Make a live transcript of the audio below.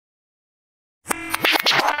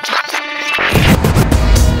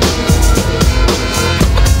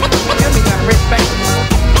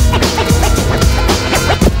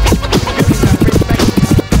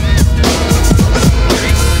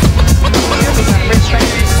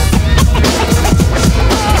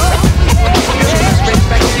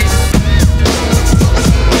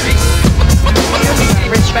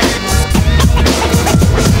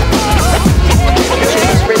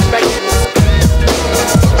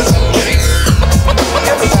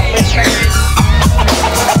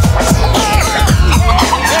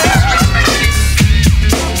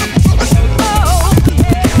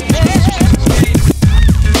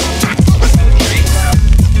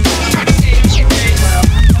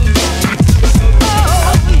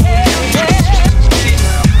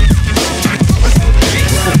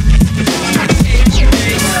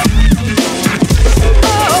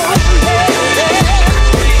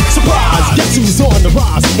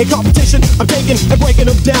In competition, I'm taking and breaking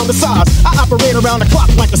them down to size. I operate around the clock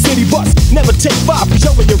like a city bus. Never take five for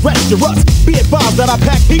showing your rest, your rust. Be advised that I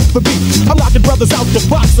pack heat for beat. I'm knocking brothers out the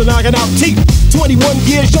box and knocking out teeth. 21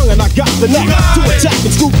 years young and I got the knack to attack and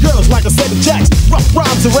scoop girls like a set of jacks. Rough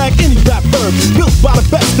rhymes to rag any rap verb. Built by the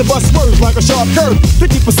best of us words like a sharp curve.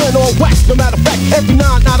 50% on wax, no matter fact. Every 9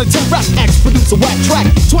 out of 10 rap acts produce a whack track.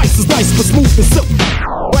 Twice as nice but smooth as silk.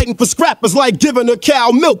 Writing for scrap is like giving a cow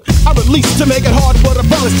milk. I release to make it hard for the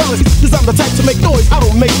fellas. Cause I'm the type to make noise, I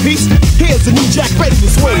don't make peace. Here's a new jack ready to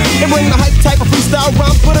swing. And bring the hype type of freestyle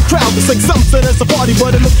rhyme for the crowd. To sing something that's a party,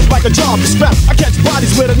 but it looks like a job to scrap. I catch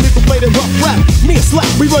bodies with a nickel plated rough rap. Me and Slap,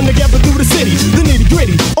 we run together through the city. The nitty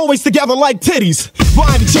gritty, always together like titties.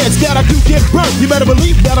 Find a chance that I do get burnt. You better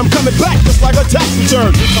believe that I'm coming back just like a tax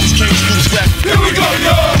return. Here comes Kane Blues Rap. Here we go,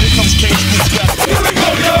 yo. Here comes Kane Blues Rap. Here we go,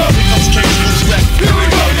 yo. Here comes Kane Blues Rap. Here we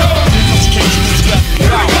go, yo. Here comes Kane Blues Rap.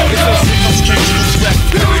 Here we go, yo. Here comes Kane Blues Rap.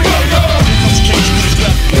 Here we go, yo. Here comes Kane Blues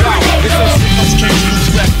Rap. Here we go, yo. Here comes Kane Blues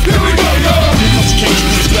Rap. Here we go, yo. Here comes Kane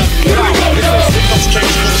Blues Rap. Here we go, yo. Here comes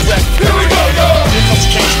Kane Blues Rap. Here we go, yo. Here comes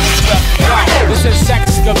Kane Blues Rap. This is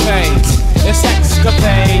Sexcapades. It's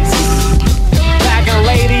Sexcapades. Black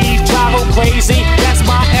ladies travel crazy. That's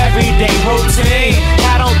my everyday routine.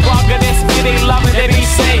 I don't bugger this, they love it, they be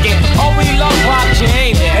singing. Oh, we love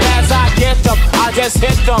watching. And as I get them, I just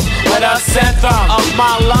hit them with a symptom of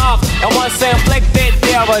my love. And once inflicted,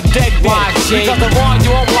 they're addicted. Because the one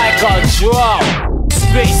you like a drug.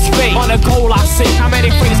 Space, on the goal I see. How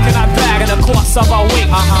many freaks can I bag in the course of a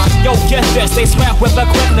week? Yo, get this, they sweat with the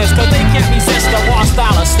quickness. Cause they can't resist the raw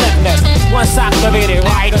style of stiffness. Once activated,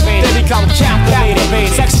 right, they become captivated.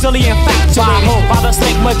 Sexually infatuated by the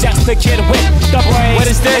snake majestic kid with the brains.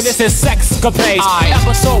 What is this? And this is Sexcapades.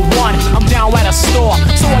 Episode 1, I'm down at a store.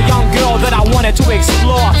 Saw a young girl that I wanted to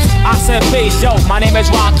explore. I said, peace, yo, my name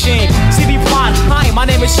is Joaquin. CD Pond, hi, my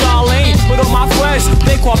name is Charlene. With all my friends,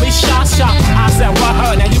 they call me Sha Sha. I said, what?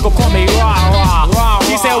 Now you can call me Rah Rah.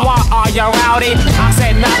 She said, why are you rowdy? I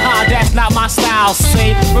said, nah, that's not my style,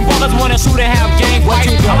 see. When brothers wanna shoot and have gang fights,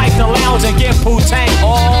 I like to lounge and get Wu-Tang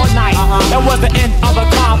all night. That was the end of the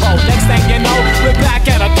combo. Next thing you know, we're back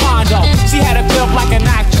at a condo. She had a feel like an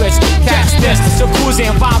actress. Catch this, jacuzzi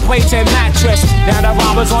and vibrating mattress. Now the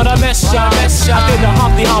robbers on a mission. I did the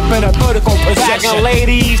Humpty Hump in a vertical position. Black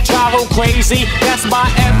ladies travel crazy. That's my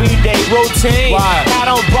everyday routine. I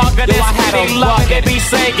don't bugger this, they love it, they be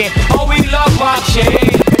singing. Oh, we love watching.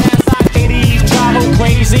 And as I ladies travel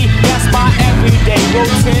crazy, that's my everyday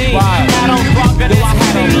routine. I don't bugger this,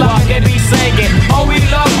 they love it, they be singing. Oh, we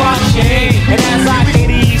love watching. And as I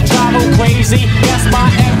ladies travel crazy, that's my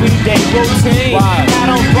everyday routine. I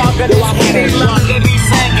don't bugger this, they love it, they be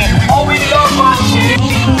singing. Oh, we love watching.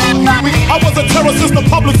 I was a terror since the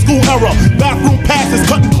public school era. Bathroom passes,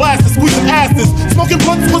 cutting classes, squeezing asses. Smoking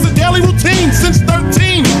blunts was a daily routine since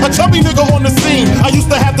 13. A chubby nigga on the scene. I used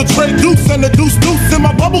to have the tray deuce and the deuce in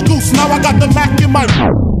my bubble goose. Now I got the Mac in my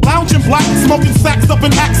lounging black, smoking sacks up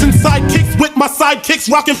in axe and sidekicks with my sidekicks,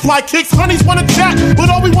 rocking fly kicks. Honeys wanna chat, but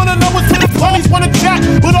all we wanna know is where the honeys wanna chat,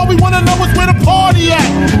 but all we wanna know is where the party at.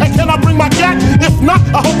 And can I bring my gat? If not,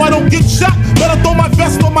 I hope I don't get shot. Better throw my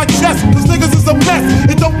vest on my chest, cause niggas is a mess.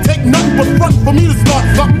 It don't take nothing but front for me to start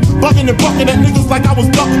something. Bugging and bucking at niggas like I was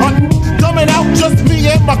duck hunting. Dumbing out just me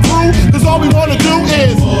and my crew, cause all we wanna do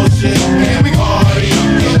is bullshit, and we party,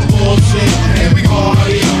 and bullshit, and we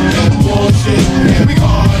party, and bullshit, and we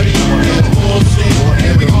party, and bullshit,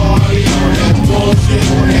 and we party, and bullshit,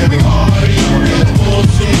 and we party, and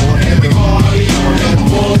bullshit, and we party, and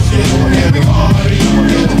bullshit, and we party,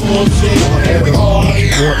 and bullshit, and we party.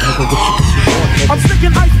 I'm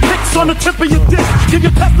sticking ice picks on the tip of your dick. Give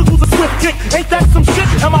your testicles a swift kick. Ain't that some shit?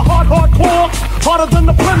 Am I hardcore? Harder than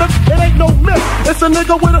the Plymouth? It ain't no myth. It's a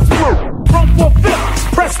nigga with a screw. From for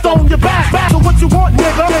fifth, pressed on your back. So what you want,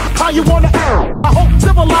 nigga? How you wanna act? I hope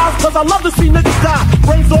civilized, cause I love to see niggas die.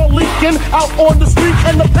 Brains all leaking, out on the street,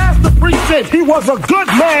 and the pastor preaching. He was a good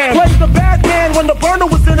man. Played the bad man when the burner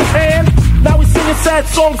was in his hand. Now we singing sad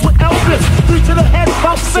songs with Elvis. 3 to the head,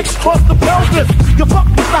 about 6 across the pelvis. You fuck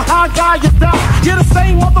with the high guy, you die. You're the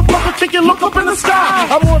same motherfucker chicken, look up in the sky.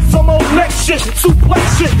 I'm on some old next shit, suplex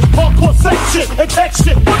shit, hardcore sex shit, and tech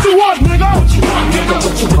shit. What you want, nigga? What you want, nigga?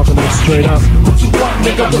 What you want, nigga? Straight up. What you want,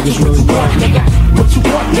 nigga? Niggas really want, nigga. What you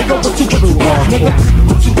want, nigga? What you true want, nigga?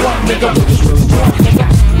 What you want, nigga? Niggas really want, nigga.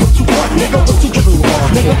 What you want, nigga? What you true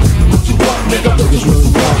want, nigga? What you want, nigga? Niggas really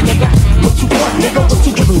want, nigga. What you want, nigga? What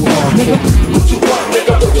you true want, nigga? What you want,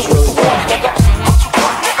 nigga? Niggas really want, nigga.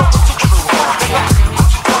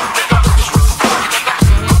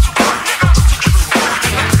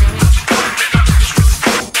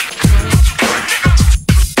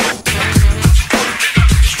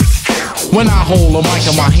 When I hold a mic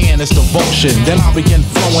in my hand, it's devotion. Then I begin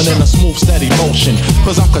flowing in a smooth, steady motion.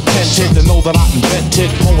 Cause I'm contented to know that I invented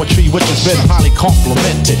poetry which has been highly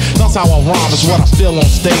complimented. That's how I rhyme, is what I feel on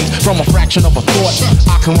stage. From a fraction of a thought,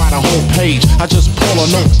 I can write a whole page. I just pull a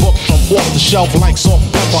notebook from off the shelf like salt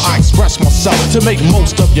and pepper. I express myself to make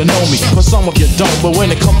most of you know me, but some of you don't. But when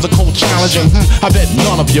it comes to cold challenging, I bet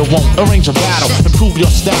none of you won't. Arrange a battle, improve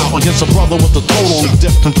your style against a brother with a totally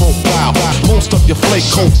different profile. Most of you flake,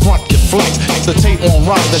 cold front, get flex. Hesitate on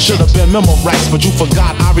rhymes that should have been memorized, but you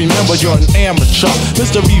forgot. I remember you're an amateur.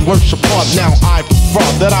 Mystery worship part, now I prefer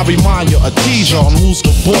that I remind you, a teaser on who's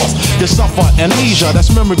the boss. You suffer amnesia,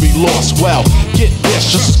 that's memory loss. Well, get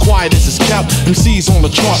this, just as quiet as it's kept. MCs on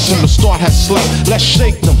the charts from the start has slept. Let's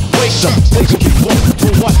shake them, wake them, they could be woke.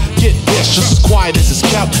 For what? Get this, just as quiet as it's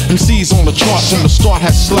kept. MCs on the charts from the start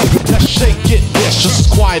has slept. Let's shake, get this, just as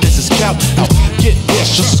quiet as it's kept. Get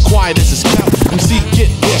this, just as quiet as it's kept. MC,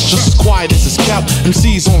 get this, just as quiet as it's kept.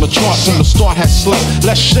 MCs on the charts from the start has slept.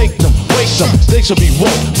 Let's shake them, wake them, they should be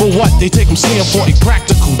woke. For what? They take MCing for a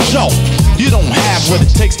practical joke. You don't have what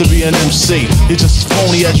it takes to be an MC. You're just as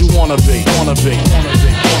phony as you wanna be.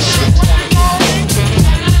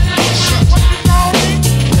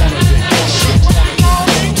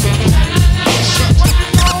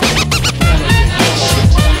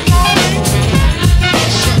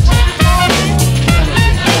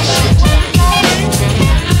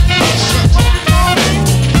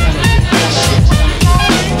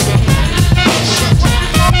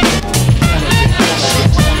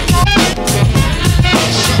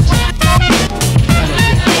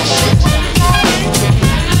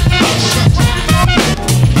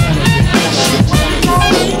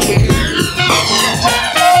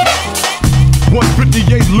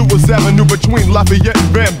 Avenue between Lafayette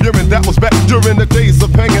and Van Buren. That was back during the days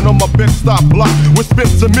of hanging on my Bed-Stuy block with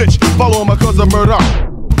Spence and Mitch, following my cousin Murdoch.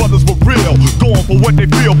 Brothers were real, going for what they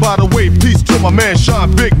feel. By the way, peace to my man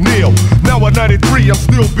Sean Big Neil. Now at 93, I'm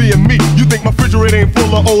still being me. You think my refrigerator ain't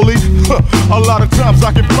full of Oli? A lot of times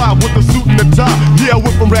I can fly with the suit and the tie. Yeah, I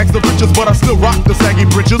went from rags to riches, but I still rock the saggy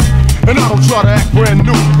britches. And I don't try to act brand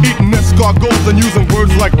new, eating escargots and using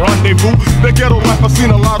words like rendezvous. The ghetto life I've seen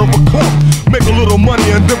a lot overcome. Make a little money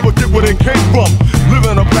and then forget where it came from.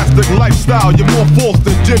 Living a plastic lifestyle, you're more false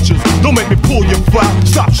than dentures. Don't make me pull your file,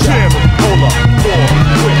 stop sharing. Hold up,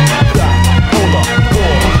 quick, die. Hold up,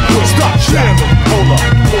 quick, stop sharing. Hold up,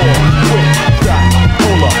 quick, die.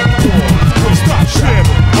 Hold up, quick, stop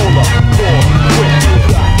sharing. Hold up, quick,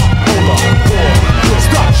 die. Hold up, quick,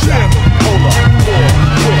 stop sharing. Hold up,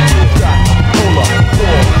 quick, die. Hold up,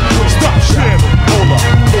 quick, stop sharing. Hold up,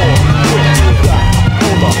 quick, die.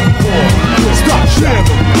 Hold up, quick, stop sharing.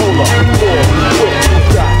 Hold up, quick,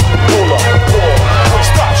 die. Hold up, quick,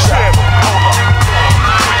 stop sharing.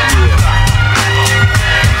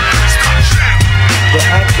 The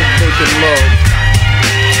act of making love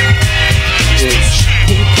is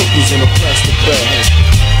pink cookies in a plastic bag,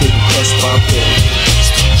 getting crushed by buildings.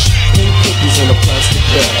 Pink cookies in a plastic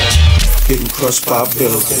bag, getting crushed by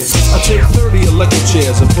buildings. I take 30 electric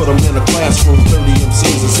chairs and put them in a classroom, 30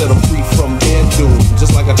 MCs and set them free from their doom.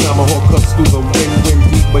 Just like a tomahawk cuts through the wind when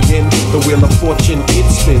we begin. The wheel of fortune, it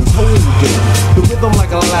spins, holding the rhythm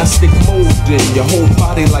like elastic, molding your whole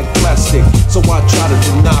body like plastic. So I try to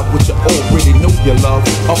deny what you already know you love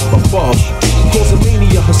up above. Cause a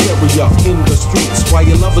mania hysteria in the streets, while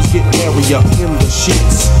your lovers get hairier in the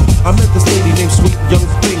sheets. I met this lady named Sweet Young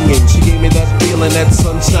Thing, and she gave me that feeling that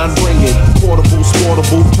sunshine bringing. Portable,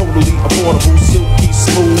 sportable, totally affordable, silky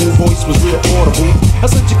smooth, voice was real audible. I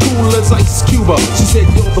said you're cool as Ice Cuba. She said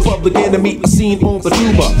you're the public enemy I seen on the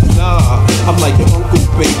tuba. Nah, I'm like your uncle,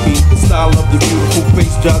 baby. The style of your beautiful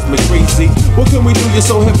face drives me crazy. What can we do? You're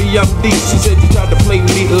so heavy, I'm deep. She said you tried to play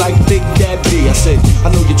me like Big Daddy. I said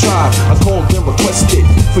I know you tried. I called and requested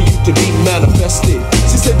for you to be manifested.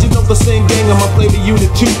 She said you know the same gang, I'ma play the unit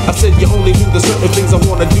too. I said you only knew the certain things I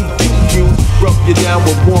wanna do to you. Rub you down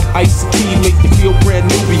with warm iced tea, make you feel brand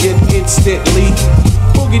new, begin instantly.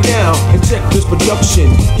 Boogie down and check this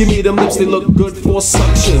production. Give me them lips, they look good for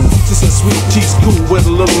suction. She said sweet tea's cool with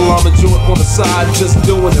a little almond joint on the side, just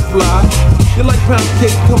doing it fly. You like pound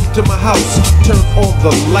cake, come to my house. Turn on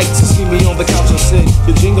the lights and see me on the couch. I said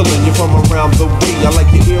you're jingling, you're from around the way. I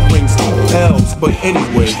like your earrings, bells, but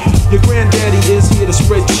anyway, your granddaddy is here to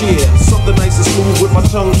spread cheer. Something nice and smooth with my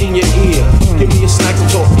tongue in your ear. Give me a snack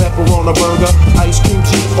and talk pepper on a burger, ice cream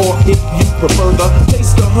tea, or if you prefer the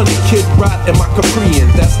taste of honey kid right in my Capri.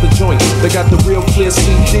 That's the joint, they got the real clear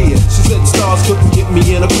CD. She said stars couldn't get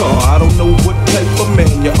me in a car. I don't know what type of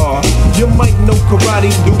man you are. You might know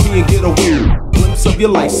karate, do me and get away. Glimpse of your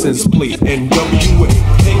license plate, NWA.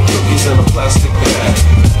 Pink cookies in a plastic bag,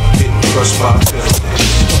 getting crushed crushed by buildings.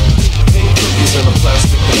 Pink cookies in a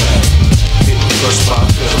plastic bag, getting crushed by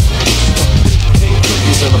buildings. Pink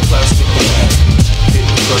cookies in a plastic bag,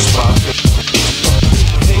 getting crushed by buildings.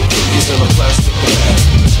 Pink cookies in a plastic bag,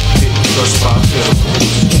 getting crushed by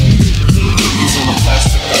buildings. Pink cookies in a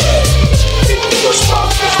plastic bag, getting crushed by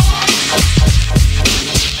buildings.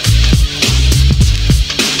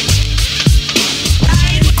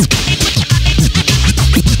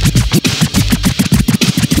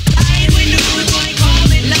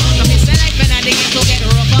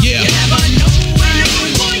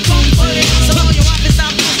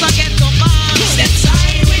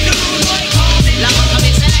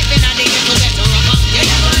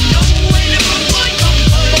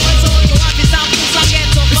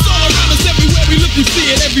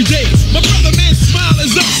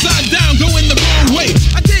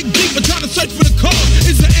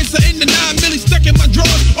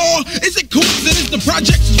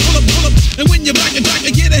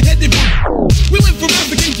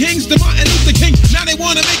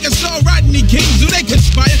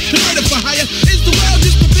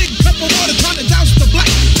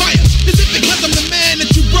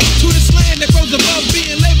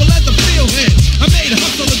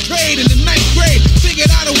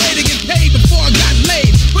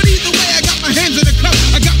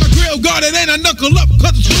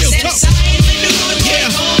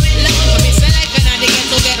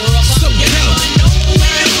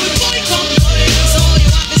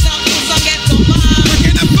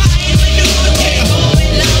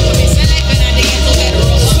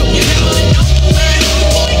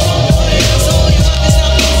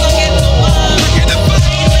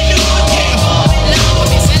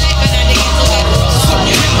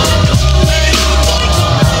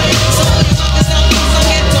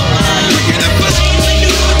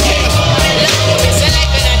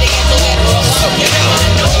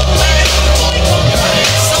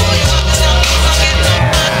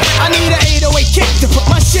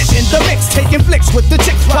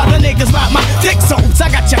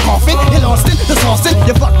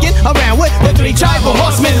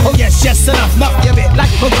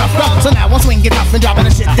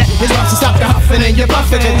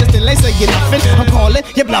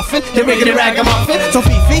 You're riggedy ragamuffin, so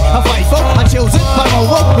Fifi, a FIFO, I choose it, my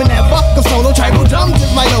logo, whenever, go solo, tribal drums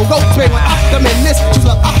is my logo, spray one the menace, choose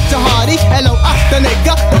up the hardy, hello, the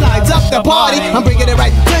nigga, that lights up the party, I'm bringing it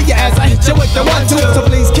right to you as I hit you with the 1-2, so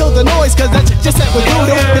please kill the noise, cause that's just said we do.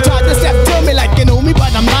 You tried to step to me like you knew me,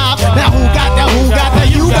 but I'm live, now who got the,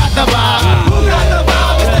 you got the vibe, who got the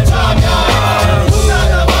vibe, it's the time, y'all, who got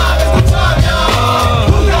the vibe, it's the time,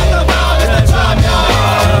 y'all, who got the vibe, it's the time, y'all,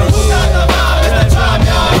 who got the vibe, it's the time,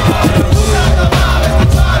 y'all.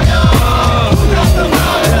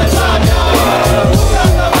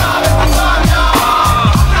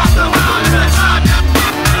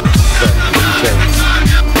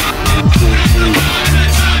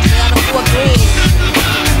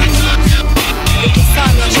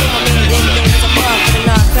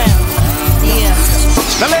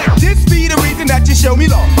 Show me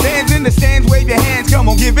love. Fans in the stands, wave your hands, come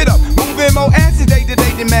on, give it up. Moving more asses, day to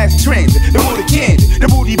day, the mass trends. The booty candy, the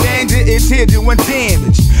booty bandit is here doing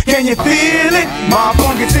damage. Can you feel it? My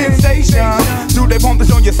funky sensation. Do they pump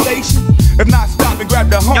this on your station? If not, stop and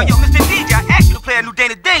grab the horn. Yo, Mr. DJ, I asked you to play a new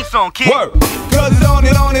Dana Dane song, kid. Word. Cause it's on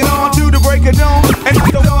and on and on to the break of dawn. And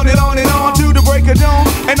it's on and on and on to the break of dawn.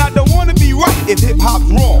 And I don't wanna be right if hip hop's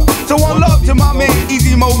wrong. So one love to my man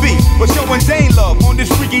Easy Mo B, but showing Dane love on this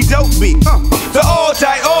freaky dope beat. So all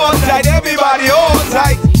tight, everybody all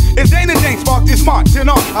tight. If Dana Dane spark this marching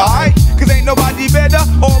on, alright? Cause ain't nobody better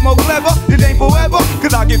or more clever than Dane forever.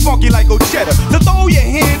 Cause I get funky like old cheddar. So throw your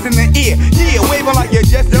hands in the air, yeah, waving like you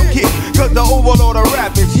just don't care. Cause the overlord of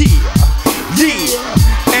rap is here, yeah.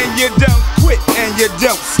 And you don't quit and you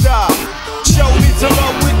don't stop. Show me some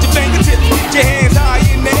love with your fingertips, put your hands high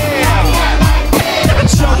in the air.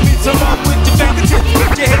 Show me some love with your fingertips,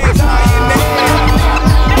 put your hands high in the air.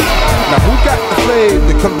 Now who got the flavor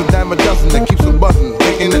that comes a dime a dozen that keeps them buzzing,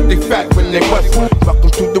 thinking that they fat when they bustin'?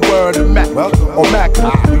 Welcome to the world of Mac, or Mac.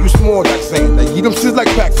 You small like saying that you them shits like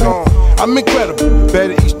packs on. I'm incredible,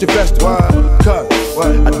 better eat the festival. Cause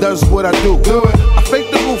I does what I do. I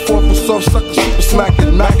fake the roof off a soft sucker, super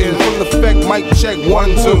smacking, knocking, full effect, mic check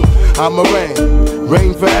 1, 2. I'm a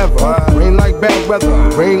rain forever, rain like bad weather,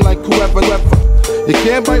 rain like whoever. You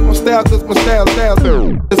can't bite my style cause my style.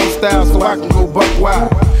 It's a style so I can go buck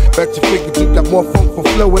wild. Bet you figured you got more funk for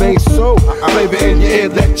flow, it ain't so. Flavor in your ear,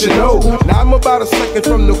 let you know. Now I'm about a second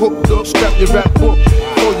from the hook, strap your rap book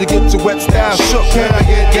before you get your wet style shook. Can I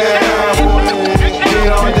get down, boy?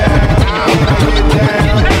 Get on down. Can I get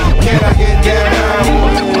down? Can I get down,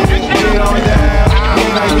 boy? Get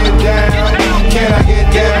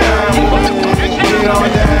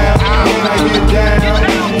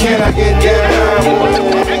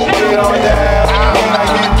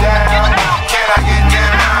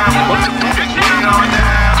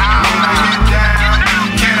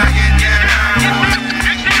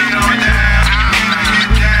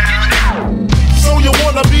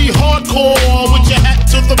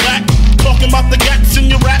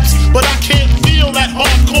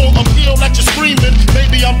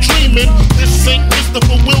women. This ain't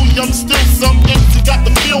Christopher Williams, still some MC got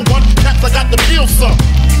the feel one, cats I got the feel some.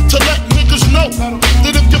 To let niggas know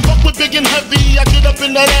that if you fuck with big and heavy, I get up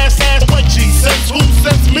in that ass wedgie. Says who?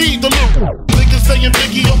 Says me, the little niggas saying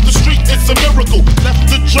Biggie off the street, it's a miracle. Left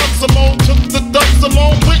the drugs alone, took the thugs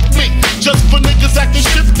along with me. Just for niggas acting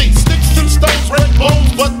shifty, sticks and stones, red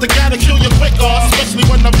bones, but they gotta kill you quicker, especially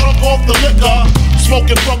when I'm drunk off the liquor.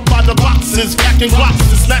 Smoking funk by the boxes, packing blocks.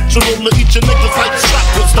 It's natural to eat your niggas like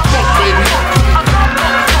chocolates. The funk, baby.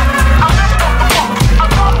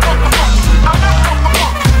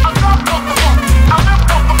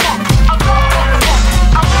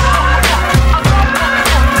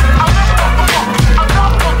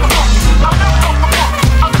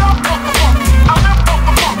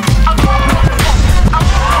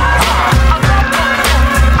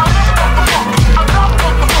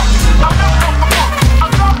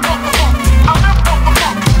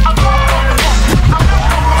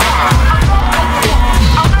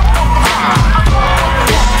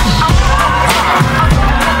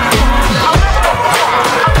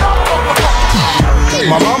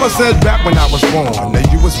 My mama said back when I was born that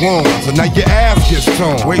you was warm, so now your ass gets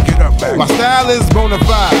torn. Wake it up, baby. My style is bona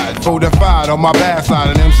fide, fortified on my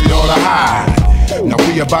backside and MC all the high. Now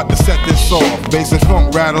we about to set this off, bass and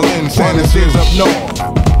funk rattling, Santa's up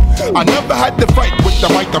north. I never had to fight with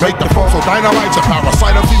the mic to make the phone, so dynamite's a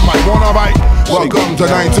parasite, MCs might wanna bite. Welcome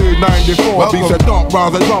to 1994, beats a dump,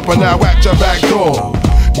 rounds a dump, and now at your back door.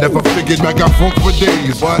 Never figured I got funk for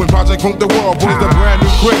days. When Project Funk the World brings the brand new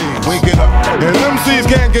craze. Wake it up. And MCs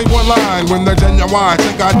can't get one line when they're genuine.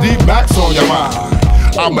 Check out deep backs on your mind.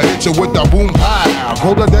 I'ma hit you with the boom pow.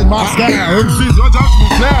 Colder than my style. MCs, your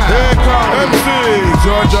judgment now. Here comes MCs,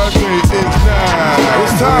 your judgment is now.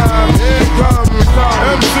 It's time. Here comes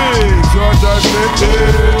MCs, your judgment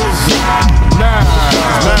is now.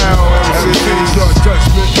 Now MCs, your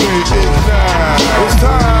judgment is now. It's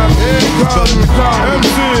time. Here comes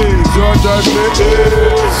MCs, your judgment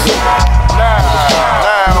is now.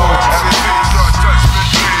 Now MCs, your judgment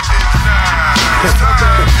is now. It's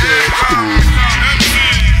time. Here comes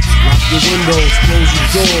Lock your windows, close your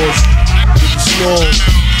doors, get the snores.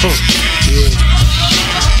 Yeah.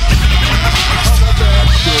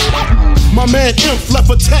 My man Imp left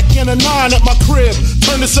a tech and a 9 at my crib.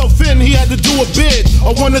 Turned himself in, he had to do a bid.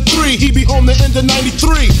 A 1 to 3, he be home the end of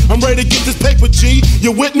 93. I'm ready to get this paper, G.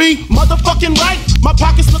 You with me? Motherfucking right. My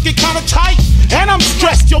pockets looking kinda tight. And I'm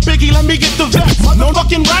stressed, yo Biggie, let me get the vest.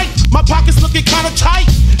 Motherfucking right. My pockets looking kinda tight.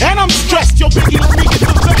 And I'm stressed, yo Biggie, let me get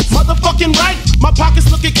the vest. Motherfucking right. My pockets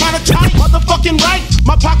looking kinda tight. Motherfucking right.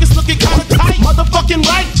 My pockets looking kinda tight. Motherfucking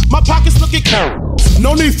right. My pockets looking kinda.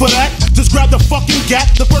 No need for that. Just grab the fucking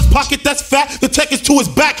gap. The first pocket that's fat. The tech is to his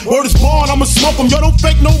back. Word is born, I'ma smoke him. Yo, don't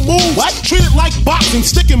fake no moves. What? Treat it like boxing.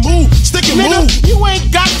 Stick and move. Stick and move. You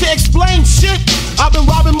ain't got to explain shit. I've been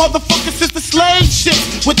robbing motherfuckers since the slave shit.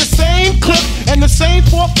 With the same clip and the same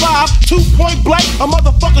 4.5. 2-point blank. A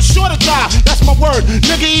motherfucker sure to die. That's my word.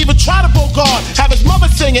 Nigga even try to bogart. Have his mother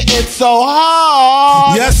singing It's So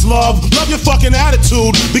Hard. Yes, love. Love your fucking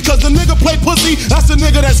attitude. Because the nigga play pussy. That's the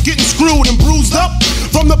nigga that's getting screwed and bruised up.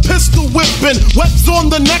 From the pistol whipping, webs on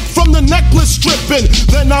the neck from the necklace stripping.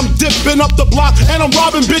 Then I'm dipping up the block and I'm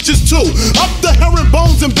robbing bitches too. Up the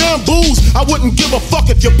herringbones and bamboos. I wouldn't give a fuck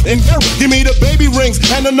if you're in here. Give me the baby rings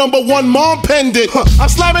and the #1 mom pendant. I'm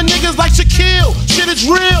slamming niggas like Shaquille. Shit is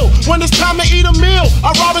real. When it's time to eat a meal,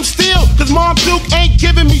 I rob and steal. Cause Mom Duke ain't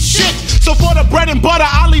giving me shit. So for the bread and butter,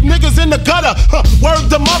 I leave niggas in the gutter. Word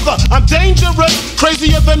to mother, I'm dangerous.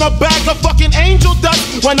 Crazier than a bag of fucking angel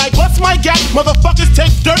dust. When I bust my gap, motherfuckers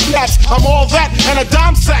take dirt naps. I'm all that and a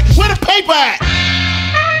dime sack. Where the paper at?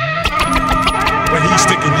 When he's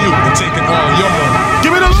sticking you and taking all your money.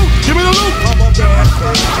 Give me the loot, give me the loot.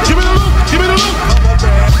 Give me the loot, give me the loot.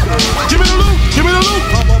 Give me the loot, give me the loot.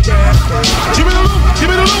 Give me the loot, give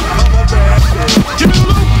me the loot. Give me the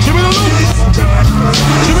loot, give me the loot. Give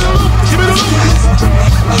me the loot, give me the loot.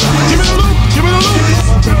 Give me the loot, give me the loot. Give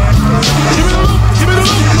me the loot, give me the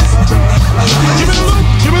loot. Give me the loot,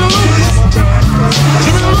 give me the loot.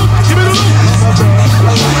 Give me the loot, give me the loot.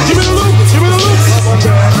 Give me the loot, give me the loot.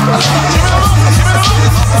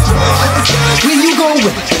 Where you going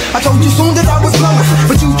with it? I told you soon that I was blowing,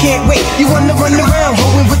 but you can't wait. You wanna run around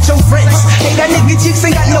going with your friends. Hey, that nigga chicks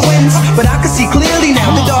ain't got no ends, but I can see clearly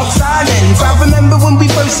now the dark side ends. I remember when we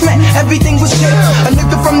first met, everything was chill. A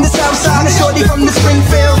nigga from the south side, a shorty from the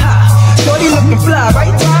Springfield. Shorty looking fly,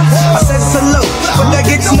 right? I says hello, but that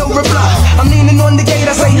gets no reply. I'm leaning on the gate,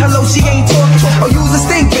 I say hello, she ain't talking. Oh, you's a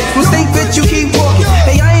stink bitch, from stink bitch you keep walking.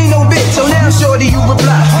 Hey, I ain't no bitch, so now shorty you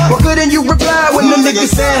reply. Well, couldn't you reply when the nigga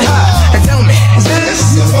said hi? And tell me, is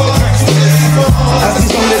this? I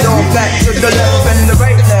just wanted on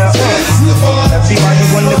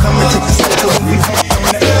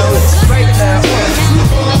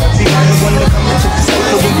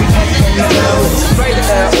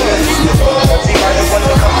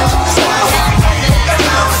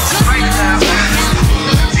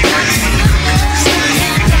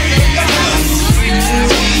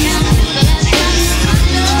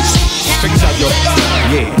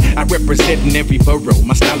represented in every borough.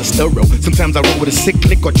 My style is thorough. Sometimes I roll with a sick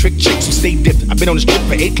click or trick chicks who stay dipped. I've been on the strip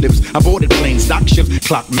for 8 clips. I boarded planes, stock ships,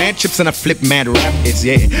 clock mad chips, and I flip mad rap hits,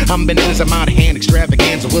 yeah. I'm bananas, I'm out of hand,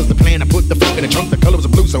 extravaganza was the plan. I put the funk in the trunk, the color was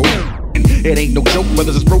blue, so it ain't no joke,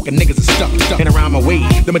 brothers is broken, niggas is stuck. And around my way,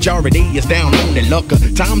 the majority is down on their luck.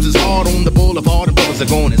 Times is hard on the boulevard and brothers are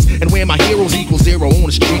goners. And where my heroes equal 0 on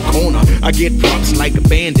the street corner, I get props like a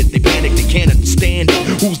bandit. They panic, they can't understand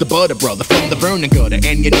it. Who's the butter brother from the Vernon gutter?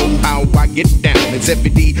 And you know how I get down. It's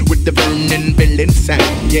FBD with the Vernon villain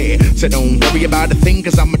sound. Yeah, so don't worry about a thing,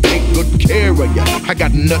 cause I'ma take good care of ya. I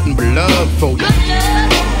got nothing but love for ya.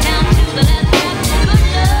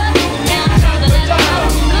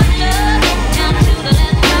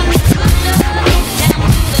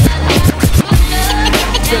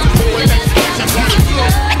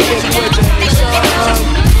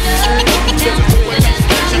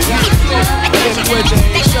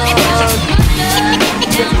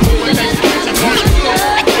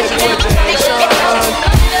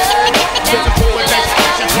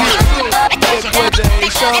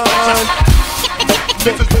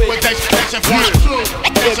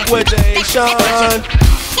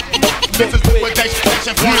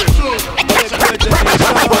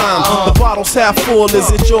 The bottle's half full,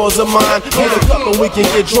 is it yours or mine? Get a cup and we can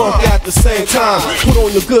get drunk at the same time. Put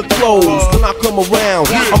on your good clothes, then I come around.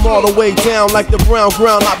 I'm all the way down like the brown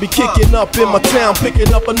ground. I be kicking up in my town,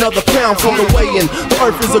 picking up another pound from the weigh-in. The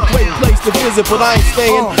earth is a great place to visit, but I ain't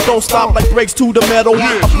staying. Don't stop like brakes to the metal.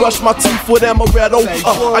 I brush my teeth with amaretto.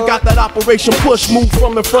 I got that Operation Push move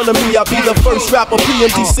from in front of me. I be the first rapper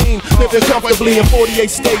PMD scene, living comfortably in 48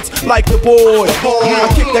 states like the boy. I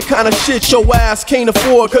kick that kind of shit your ass can't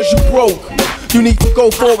afford cause you broke. You need to go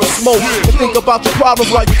for a smoke and think about your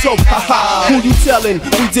problems while you talk. Who you telling?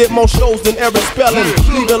 We did more shows than Eric Spelling.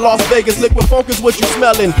 Leaving Las Vegas, liquid funk is what you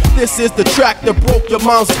smelling. This is the track that broke your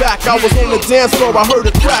mom's back. I was on the dance floor, I heard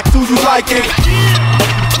a crack. Do you like it? We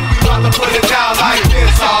about to put it down like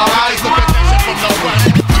this, alright? We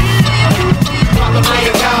about to put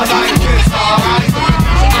it down like this, alright?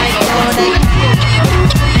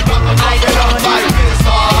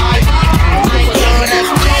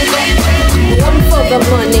 The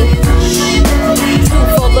money, 2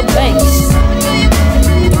 for the banks,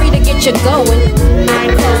 3 to get you going,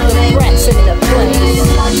 cause the rats in the place,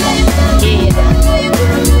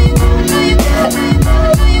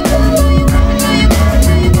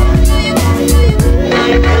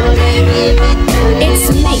 It's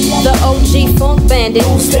me, the OG funk bandit,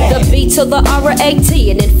 the B to the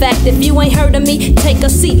R-A-T. And in fact, if you ain't heard of me, take a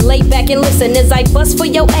seat, lay back and listen as I bust for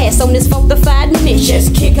your ass on this funkified mission.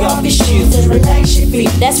 Just kick off your shoes and relax your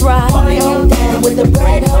feet. That's right. Party on down with the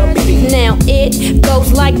bright beat. Now it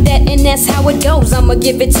goes like that, and that's how it goes. I'ma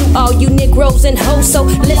give it to all you Negroes and hoes, so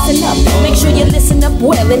listen up. Make sure you listen up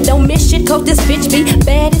well and don't miss shit, cause this bitch be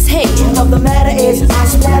bad as hell. Of the matter is, I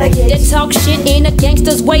splatter it. They talk shit in a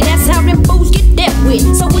gangster's way, that's how them fools get dealt with.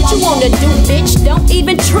 So what you wanna do, bitch? Don't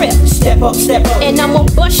even trip. Step up, and I'ma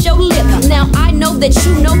bust your lip. Now I know that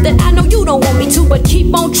you know that I know you don't want me to, but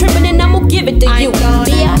keep on tripping and I'ma give it to you,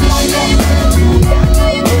 bitch.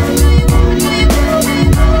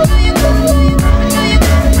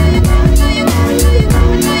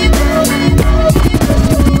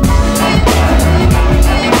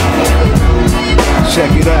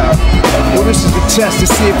 Check it out. Well, this is the test to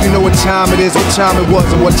see if you know what time it is, what time it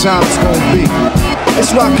was, and what time it's gonna be.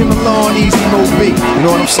 It's rockin' along easy mode beat. You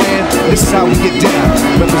know what I'm saying? This is how we get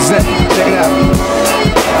down. Represent. Check it out.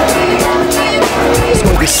 It's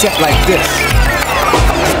gonna get set like this.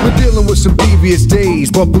 We're dealing with some devious days,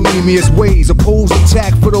 but bulimious ways. Opposed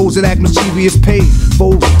attack for those that act mischievous paid.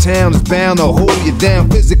 Foes in town is bound to hold you down.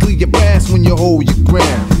 Physically you blast when you hold your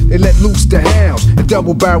ground. They let loose the hounds and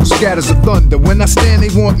double barrel scatters of thunder. When I stand, they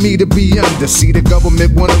want me to be under. See, the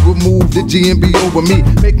government wanna remove the GMB over me.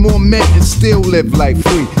 Make more men and still live life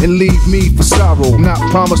free. And leave me for sorrow, not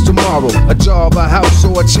promise tomorrow. A job, a house,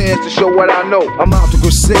 or a chance to show what I know. I'm out to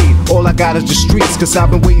crusade, all I got is the streets. Cause I've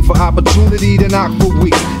been waiting for opportunity to knock for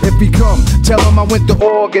weeks. If he come, tell him I went to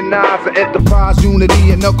organize an enterprise,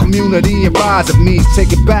 unity in the community, and rise of me.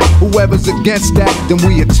 Take it back, whoever's against that, then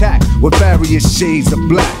we attack with various shades of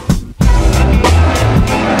black.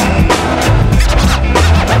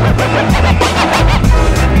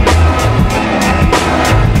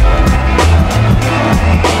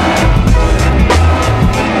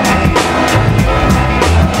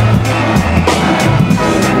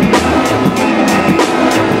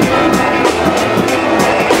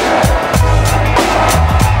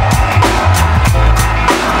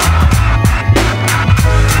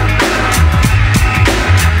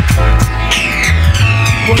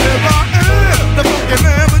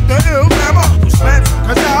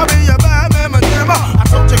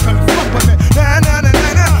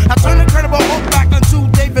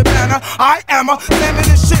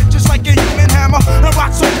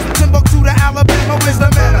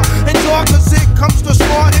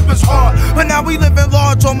 was hard, but now we living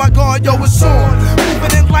large. Oh my God, yo, it's on.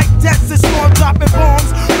 Moving in like deaths, it's storm dropping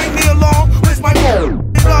bombs. Ring the alarm, where's my phone?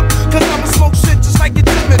 Up, cause I'ma smoke shit just like a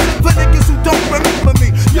timid. For niggas who don't remember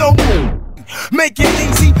me, yo, make it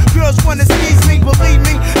easy. Girls wanna squeeze me, believe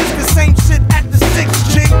me, it's the same shit at the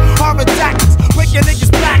 6G. Horror tactics, breaking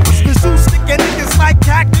niggas backwards. Cause you sticking niggas like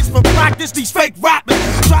cactus for practice. These fake rappers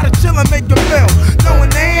try to chill and make them feel,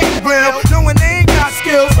 knowing they ain't real, knowing they ain't got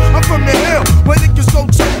skills. I'm from the hill, where niggas go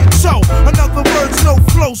toe to toe. In other words, no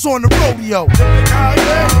flows on the rodeo.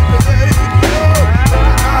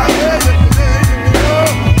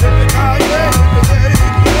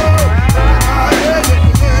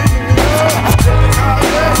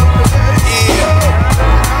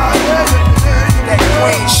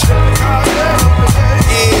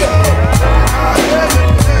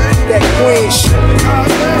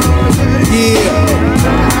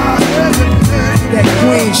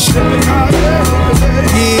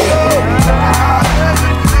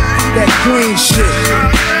 Queen shit,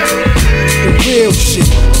 the real shit.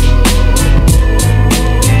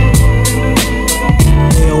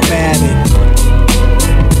 Illmatic.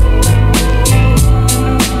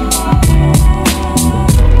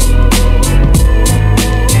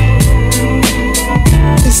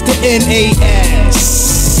 It's the NAS,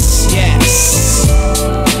 yes.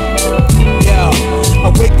 Yo, I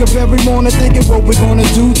wake up every morning thinking what we're gonna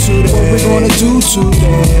do today. What we're gonna do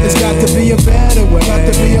today. It's got to be a better way.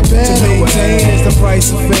 Got to be a better way. To maintain is the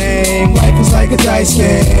price of fame. Life is like a dice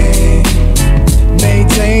game.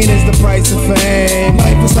 Maintain is the price of fame.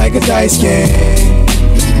 Life is like a dice game.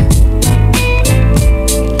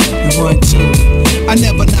 1, 2. I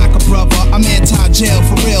never knock a brother, I'm anti-jail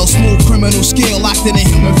for real. Smooth criminal skill, locked in a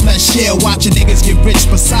human flesh shell. Watching niggas get rich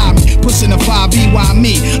beside me, pushing a 5E, why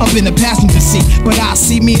me? Up in the passenger seat, but I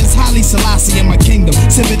see me as Haile Selassie in my kingdom.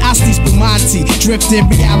 Sipping Asti Spumante, drifting,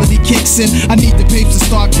 reality kicks in. I need the papes to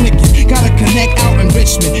start clicking. Gotta connect out in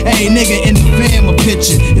Richmond. Hey nigga in the fam a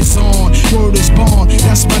pitching. It's on, word is born.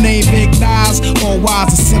 That's my name, Big Nas. All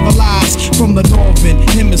wise and civilized from the northern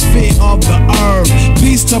hemisphere of the earth.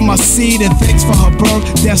 Peace to my seed and thanks for her birth.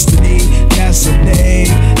 Destiny, that's a day.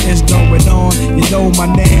 It's going on. You know my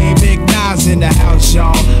name, Big Nas in the house,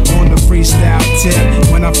 y'all. On the freestyle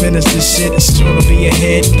tip. When I finish this shit, it's sure to be a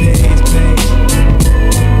hit page.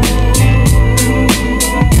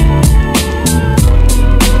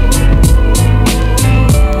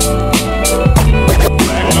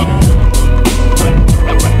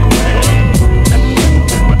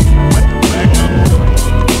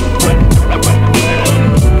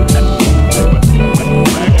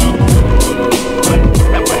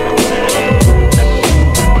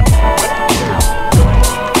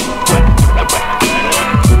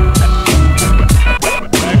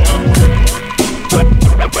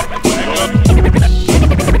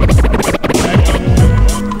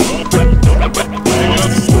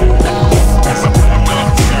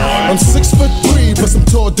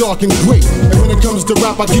 Dark and great, and when it comes to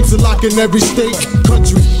rap, I keeps it locked in every state,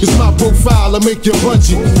 country. It's my profile, I make you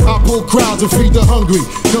bungee. I pull crowds and feed the hungry.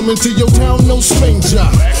 Coming to your town, no stranger.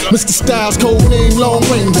 Mr. Styles, code name, Long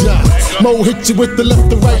Ranger. Mo hit you with the left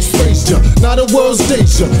to right phrase, not a world's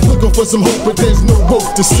danger. Looking for some hope, but there's no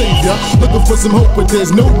rope to save ya. Looking for some hope, but there's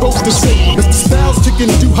no rope to save. Mr. Styles kicking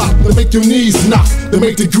too hot, they make your knees knock, they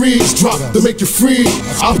make degrees drop, they make you free.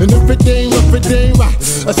 And if it ain't right,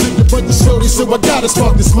 I see the bunch of shorties, so I gotta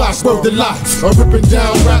spark this mic, word the lot. I'm ripping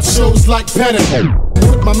down rap shows like Panic.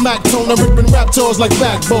 With my Mac tone, I'm ripping rap tours like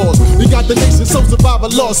backboards. We got the nation, so survive a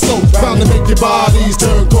lost soul. Bound to make your bodies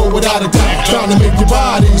turn cold without a doubt. Bound to make your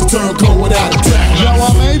bodies turn cold without a doubt. Yo,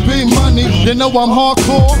 I may be money, you know I'm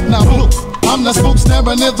hardcore. Now look, I'm the spook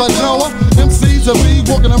staring at the door. MCs will be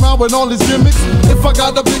walking around with all these gimmicks. If I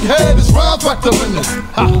got a big head, it's rhyme factor in it.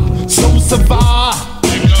 Ha. So survive,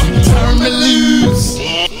 turn me loose.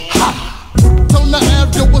 Ha. On the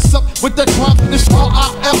area, what's up with that crime? This RIF,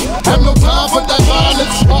 have no time for that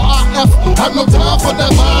violence. RIF, have no time for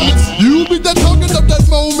that violence. You be the token of that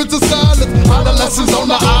moment of silence. Adolescents on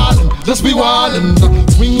the island, just be wildin'.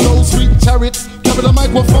 Swing low, sweet chariot. Carry the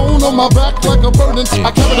microphone on my back like a burden.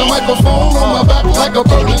 I carry the microphone on my back like a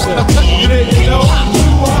burden. You didn't know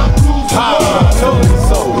how I told you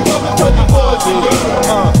so. What the boys do?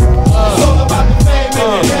 It's all about the fame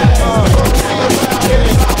in it.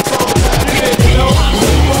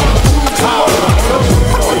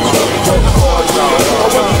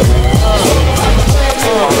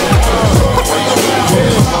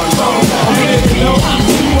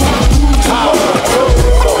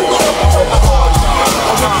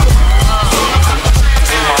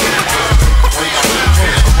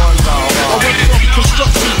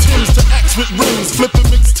 Construction Tims to acts with rings, flipping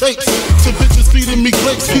mixtape.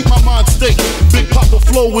 mistake. Big Papa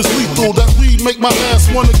flow is lethal. That weed make my ass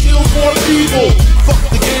wanna kill more people. Fuck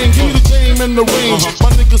the game, give me the game and the range.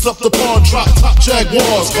 My niggas up the bar, drop top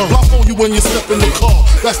Jaguars. Block on you when you step in the car.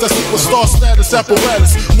 That's that superstar status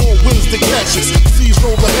apparatus. More wins than catches. C's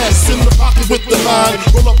roll the hats in the pocket with the line.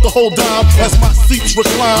 Roll up the whole dime as my seats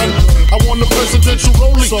recline. I want the presidential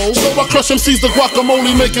rollie, so I crush MC's the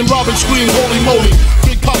guacamole, making Robin scream, holy moly.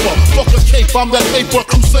 Big Papa, fuck a cape, I'm that paper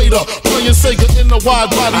crusader, playing Sega in the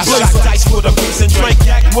wide body blazer. I shot dice with a piece and drink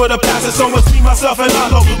yak with a passer, so it's me, myself, and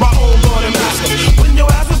I love my own Lord and Master. When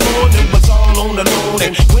your ass was born, it was all on the loan,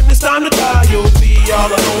 and when it's time to die, you'll be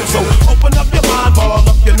all alone. So open up your mind, ball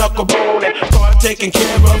up your knuckle bone, and start taking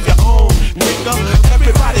care of your own, nigga.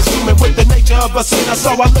 Everybody's human with the nature of a sinner,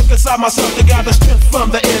 so I look inside myself to gather strength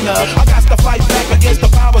from the inner. I got to fight back against the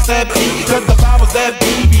powers that be, cause the powers that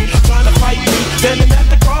be trying to fight me, standing at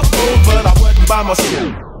the crossroads, but I wasn't by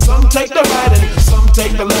myself. Some take the right and some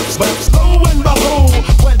take the left, but slow and behold,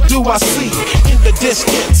 what do I see in the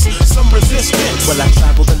distance? Some resistance. Well, I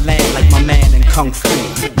travel the land like my man in Kung Fu,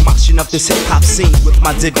 moshing up this hip-hop scene with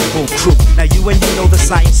my diggable crew. Now you know the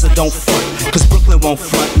science, so don't front, cause Brooklyn won't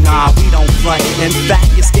front, nah, we don't front. In fact,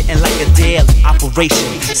 it's getting like a daily operation.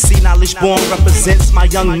 See, knowledge born represents my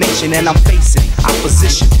young nation, and I'm facing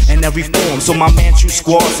opposition in every form. So my man, true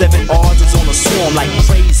squad, 7 odds is on a swarm like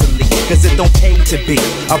crazily, cause it don't pay to be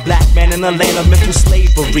a black man in a land of mental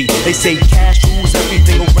slavery. They say cash rules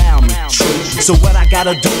everything around me, true. So what I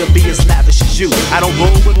gotta do to be as lavish as you? I don't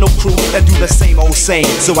roll with no crew that do the same old same.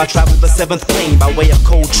 So I travel the 7th plane by way of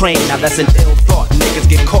cold train. Now that's an ill thought, niggas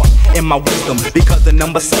get caught in my wisdom, because the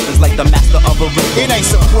number 7's like the master of a rhythm. It ain't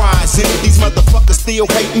surprising, these motherfuckers still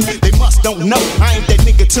hating. They must don't know, I ain't that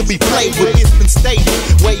nigga to be played with. It's been stated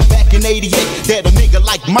way back in 88 that a nigga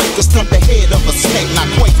like Mike could stump the head of a snake. Now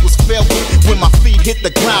quake was felt when my feet hit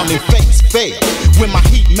the ground and face fell, when my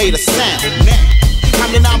heat made a sound. Now how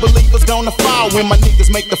many non-believers gonna fall when my niggas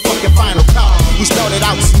make the fucking final call? We started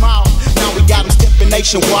out small, now we got them stepping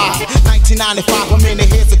nationwide. 1995, how many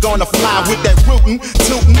heads are gonna fly with that rootin',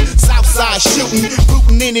 tootin', Southside shootin',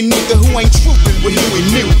 rootin' any nigga who ain't troopin' with who we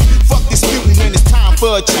knew. Fuck disputin' when it's time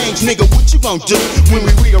for a change, nigga. What you gon' do when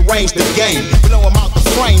we rearrange the game? Blow 'em out the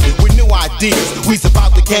frame with new ideas. We's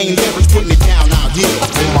about to gain leverage, putting it down out here.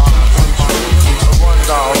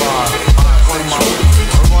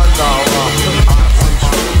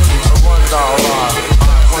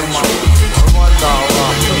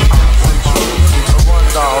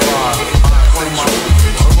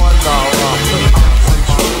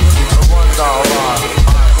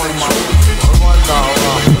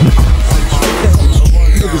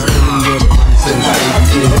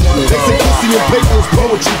 They say pussy and paper is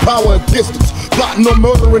poetry, power and pistols. Plotting on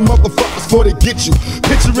murdering motherfuckers before they get you.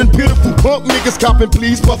 Picturing pitiful punk niggas copping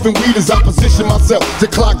please, puffing weed as I position myself to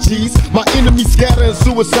clock G's. My enemies scatter in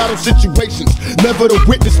suicidal situations, never to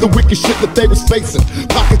witness the wicked shit that they was facing.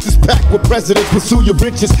 Pockets is packed with presidents, pursue your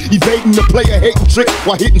riches, evading the player hating trick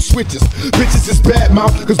while hitting switches. Bitches is bad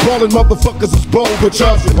mouth, cause ballin' motherfuckers is bold, but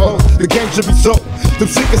charge them home. The game should be sold. Them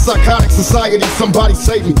sick and psychotic society, somebody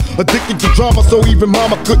save me. Addicted to drama, so even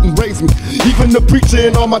mama couldn't raise me. Even the preacher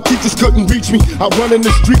and all my teachers couldn't reach me. I run in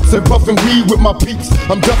the streets and puffin' weed with my peeps.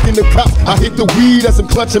 I'm ducking the cops, I hit the weed as I'm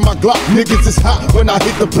clutching my Glock. Niggas is hot when I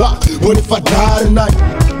hit the block. What if I die tonight?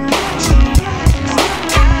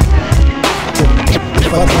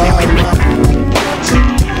 If I die tonight?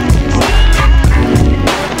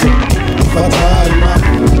 If I die tonight?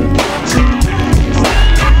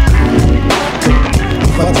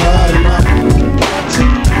 If I die tonight?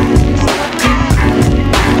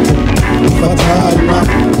 If I die tonight?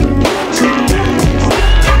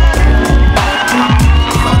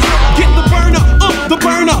 The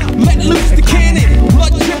burner, let loose the cannon,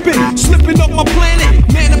 blood dripping, slipping up my planet,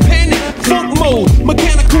 man of panic, funk mode,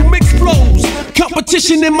 mechanical mix flows,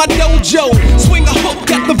 competition in my dojo, swing a hook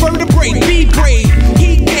at the vertebrae, B-grade,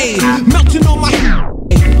 heat gauge, melting on my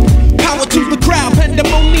power to the crowd,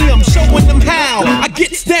 pandemonium, showing them how I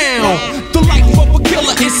gets down. The life of a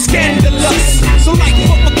killer is scandalous, the life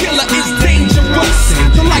of a killer is dangerous,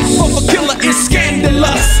 the life of a killer is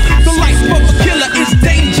scandalous, the life of a killer is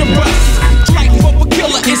dangerous.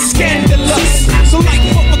 Is scandalous. The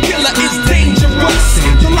life of a killer is dangerous.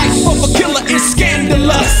 The life of a killer is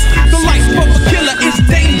scandalous. The life of a killer is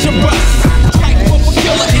dangerous. The life of a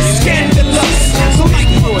killer is scandalous. The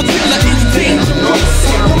life of a killer is dangerous.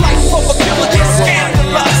 The life of a killer is scandalous.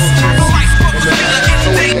 The life of a killer is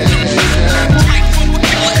dangerous. The life of a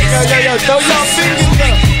killer is scandalous. Yo, throw y'all fingers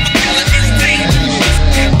up.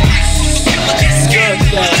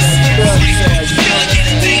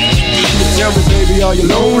 Baby, are you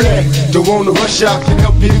lonely? Don't wanna rush out, can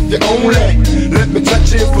help you if you only let me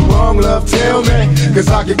touch it for wrong, love, tell me. Cause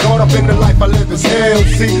I get caught up in the life I live as hell.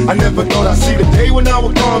 See, I never thought I'd see the day when I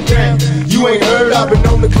would calm down. You ain't heard, I've been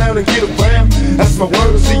on the clown and get around. That's my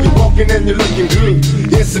word, see you walking and you're looking good.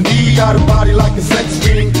 Yes indeed, got a body like a sex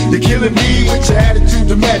fiend. You're killing me with your attitude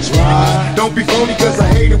to match, right? Don't be phony cause I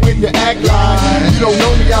hate it when you act like you don't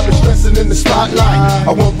know me, I've been stressing in the spotlight.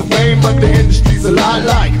 I want the fame but the industry's a lot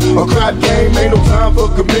like a crap game, ain't no time for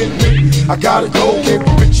commitment. I gotta go, can't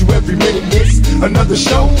be with you every minute, miss another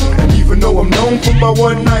show. And even though I'm known for my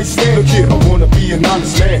one night stand, kid, I wanna be an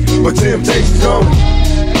honest man, but temptation's gone.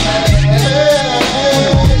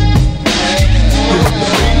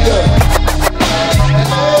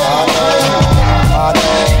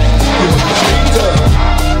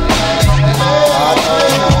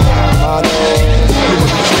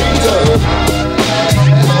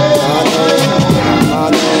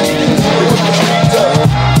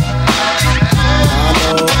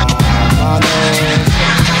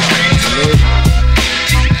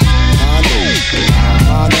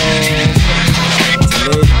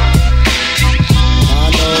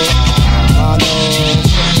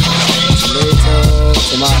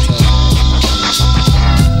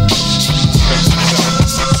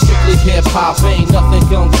 Hip-hop ain't nothing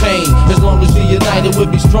gon' change. As long as we united, we'll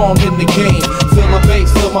be strong in the game. Feel my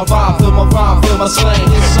bass, feel my vibe, feel my rhyme, feel my slang.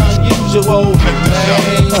 It's unusual,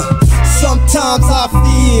 man. Sometimes I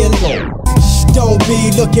feel don't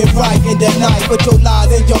be looking right in the night with your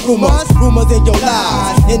lies and your rumors in your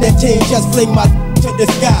lies. And the team just fling my to the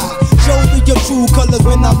sky. Show me your true colors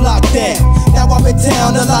when I'm locked down. Now I'm in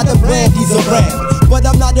town, a lot of brandies around. But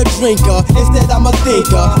I'm not a drinker, instead I'm a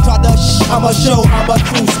thinker. Try to I'm a show, I'm a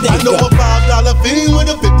true stinker. I know a $5 fiend with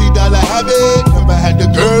a $50 habit. Never had the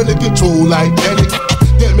girl in control like Janet.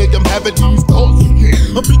 That make them have it these thoughts.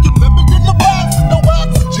 I'll be your lemon in the box, no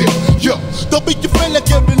oxygen. Yo, don't be your friend like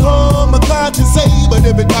Kevin Home, I'm glad to say. But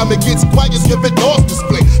every time it gets quiet, give it off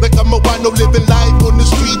display. Like I'm a wino living life on the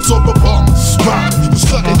streets or a bar. Smile, who's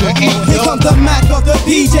cutting the heat. Here comes the Mac of the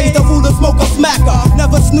PJs, the ruler, smoker, smacker.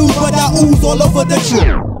 Never snooze, but I ooze all over the trip.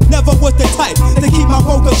 Never was the type to keep my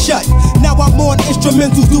vocal shut. Now I'm on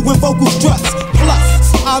instrumentals doing vocal struts.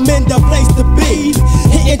 Plus, I'm in the place to be.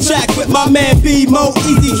 Hitting tracks with my man B-Mo,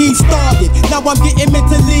 easy he started. Now I'm getting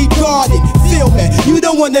mentally guarded. Feel me, you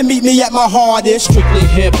don't wanna meet me at my hardest. Strictly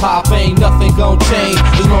hip-hop, ain't nothing gon' change.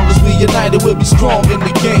 As long as we united, we'll be strong in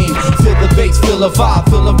the game. Feel the bass, feel the vibe,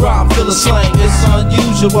 feel the rhyme, feel the slang. It's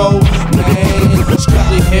unusual, man.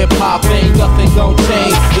 Strictly hip-hop, ain't nothing gon'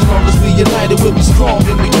 change. As long as we united, we'll be strong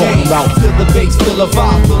in the game. Feel the bass, feel the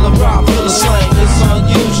vibe, feel the rhyme, feel the slang. It's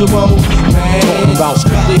unusual, man.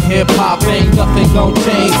 Strictly hip-hop, ain't nothing gon'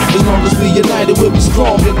 change. As long as we united, we'll be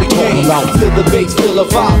strong in the game. Feel the bass, feel the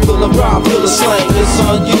vibe, feel the rhyme, feel the slang. It's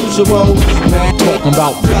unusual, man. Talking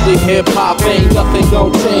about strictly hip-hop, ain't nothing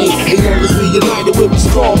gon' change. As long as we united, we'll be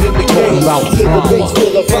strong in the game. Feel the bass,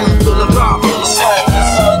 feel the vibe, feel the rhyme, feel the slang.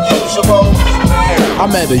 It's unusual, man. I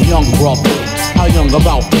met a young brother, how young,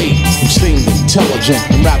 about 8, who seemed intelligent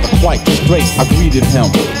and rather quite straight. I greeted him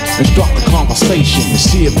and struck a conversation to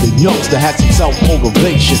see if the youngster had some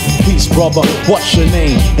self-motivation. Peace, brother, what's your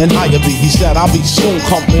name and how you be? He said, I'll be soon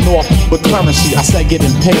coming off with currency. I said,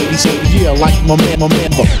 getting paid. He said, yeah, like my man.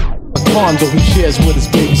 A condo he shares with his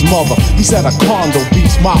baby's mother. He said a condo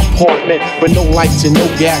beats my apartment with no lights and no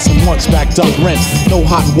gas and months backed up rent. No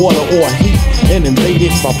hot water or heat and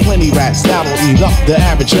invaded by plenty rats that'll eat up the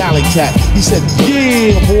average alley cat. He said,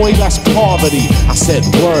 yeah, boy, that's poverty. I said,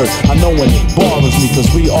 word, I know when it bothers me, cause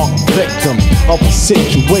we are victims of a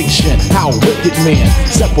situation. How wicked man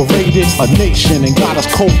separated a nation and got us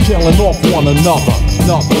cold killing off one another.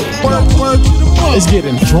 It's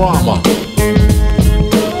getting drama.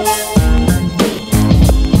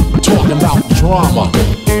 Talking about drama.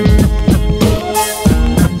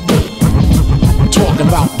 Talking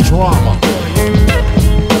about drama.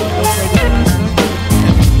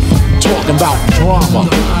 Talking about drama.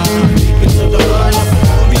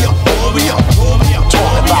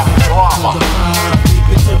 Talking about drama.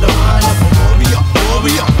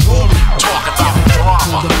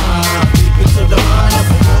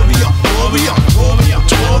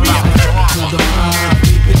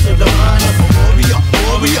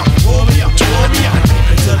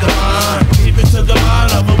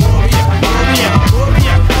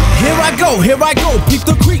 Here I go, peep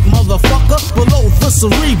the creek, motherfucker. Below the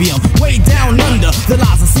cerebrium, way down under the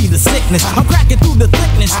lies, I see the sickness. I'm cracking through the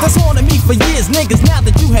thickness that's haunted me for years, niggas. Now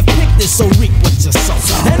that you have picked this, so reap what you sow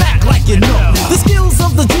and act like you know. The skills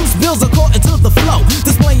of the juice bills according to the flow,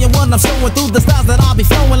 displaying what I'm showing through the styles that I'll be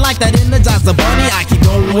flowing like that energizer bunny. I keep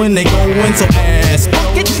going, they going, so ass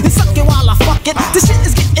fuck it and suck it. bucket. This shit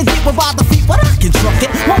is getting deep by the feet, but I can truck it.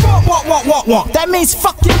 Walk. That means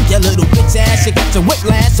fuck you, you little bitch ass. You got your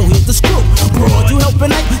whiplash, so here's the screw. Broad, you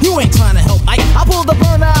helping Ike? You ain't trying to help Ike. I pulled the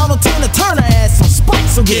burner out on Tina Turner ass on spike,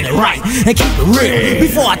 so get it right and keep it real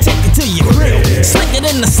before I take it to your grill. Slick it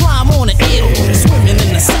in the slime on the ill, swimming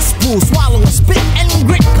in the cesspool, swallowing spit and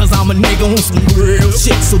grit. Cause I'm a nigga on some real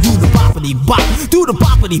shit. So do the boppity bop, do the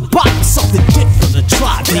boppity bop. Something fit for the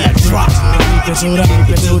tribe, that drop. Keep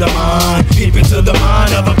it to the mind, keep it to the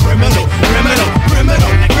mind of a criminal.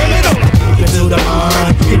 Keep it to the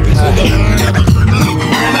mind, keep it to the mind of a criminal.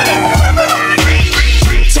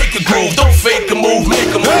 Take a groove, don't fake a move,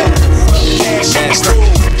 make a move.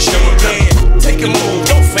 Show again. Take a move,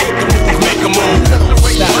 don't fake a move, make a move.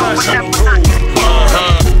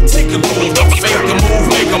 Take a move, don't fake a move,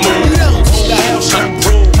 make a move.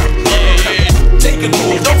 Take a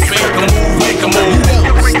move, don't fake a move, make a move.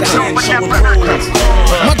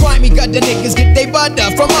 My grimy got the niggas get they butter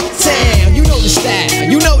from uptown. You know the style,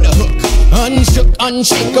 you know the hook. Unshook,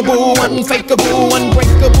 unshakable, unfakeable,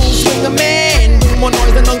 unbreakable. Swing a man, do more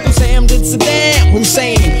noise than Uncle Sam did Saddam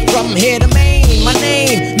Hussein. From here to Maine, my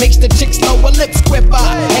name makes the chicks lower lip squibber.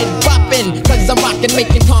 Head bopping, cause I'm rockin',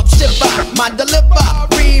 making comp shiver. My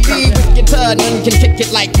delivery, wicked, none can kick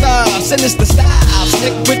it like the sinister style.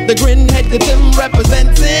 Slick with the grin, head to them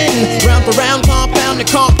representing. Round for round, compound to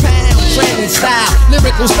compound, trend style,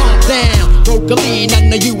 lyrical stomp down. Vocally,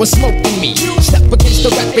 none of you are smoking me. Step against the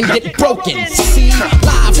rap and get broken. See,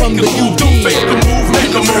 live from the UP. Don't fake a move,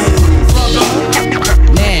 make a move.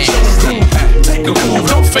 Take a move,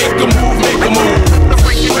 don't fake a move, make a move.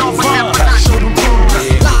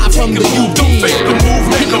 Live from the UP. Don't fake a move,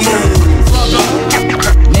 make a move.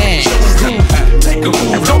 Take a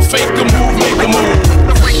move, don't fake a move, make a move.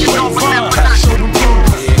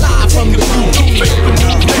 Live from the UP. Fake a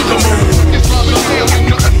move, make a move.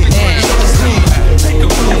 Take a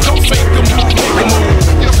move, don't fake a move, make a move.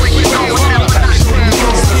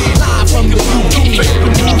 Live from the UP. Fake a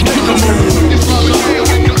move, make a move.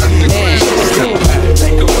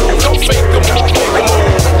 Take a move, don't fake a move, make a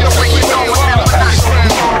move.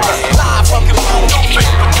 Live from the UP. Don't fake a move,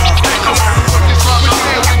 make a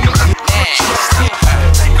move.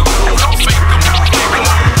 Take a move, don't fake a move, make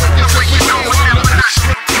a move.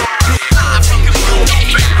 Live from the UP.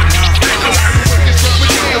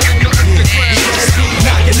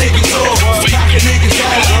 Knockin' niggas off, knockin' niggas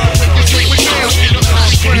out.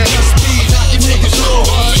 Knockin' niggas off,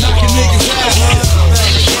 knocking niggas out.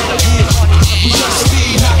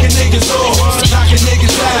 Knocking niggas off, knocking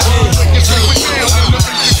niggas out.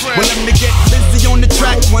 Well, let me get busy on the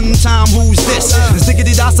track one time. Who's this? The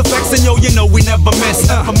Ziggity Das effects, and yo, you know we never miss.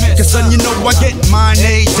 Cause son, you know I get mine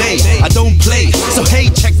a day. I don't play, so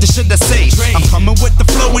hey, check the shit I say. I'm coming with the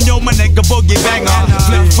flow, and yo, my nigga boogie banger.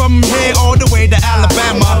 Flip from here all the way to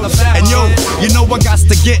Alabama. And yo, you know I got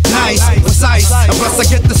to get nice, precise. And plus I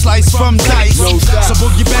get the slice from dice. So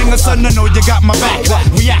boogie banger, son, I know you got my back.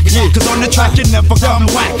 React, cause on the track you never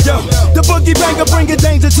come whack. Yo, the boogie banger bringing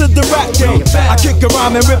danger to the rap game. I kick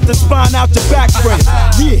around and rip the spine out your back frame.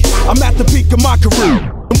 Yeah, I'm at the peak of my career.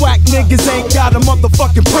 Whack niggas ain't got a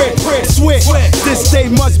motherfucking prick. Switch, this day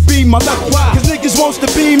must be my lucky. Cause niggas wants to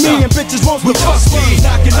be me and bitches wants to fuck me.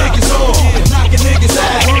 Knocking niggas off, knocking niggas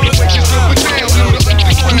out. Knocking niggas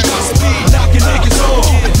off, knocking niggas out. Knocking niggas off,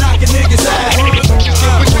 knocking niggas out.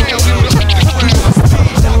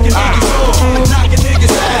 Knocking niggas off, knocking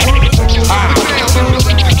niggas out.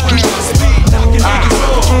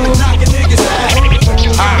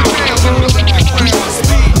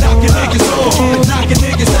 Knocking niggas off, knocking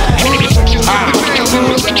niggas out.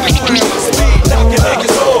 Knocking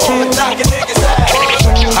niggas off, knocking niggas out.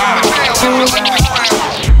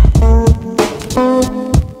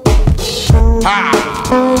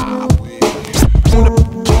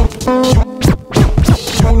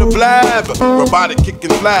 Blab, robotic kicking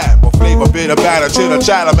flab, or flavor bitter batter, chitter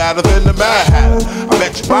chatter, madder than the Mad Hatter. I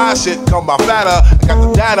bet you buy shit, come by fatter. I got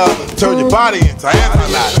the data, turn your body into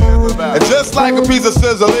antimatter. And just like a piece of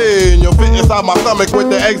sizzling, you'll fit inside my stomach with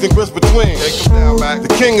the eggs and grits between. Take them down, Mac. The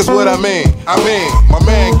king is what I mean. My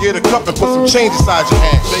man, get a cup and put some change inside your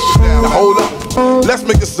hand. Take it down. Now hold up, let's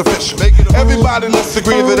make this official. Everybody, let's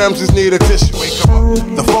agree that MCs need a tissue. Wake up.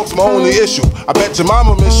 The folks my only issue. I bet your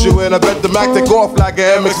mama miss you, and I bet the Mac take off like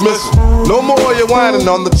an MX missile. No more you whining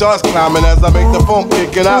on the charts climbing as I make the phone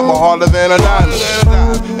kicking out more harder than a diamond.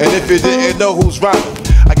 And if you didn't know who's rhyming,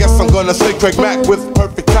 I guess I'm gonna say Craig Mack with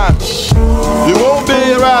perfect timing. You won't be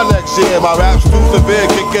around next year. My rap's too severe,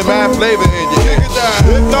 kicking mad flavor in your ear.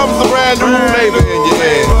 Here comes a brand new flavor in your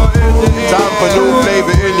ear. Time for new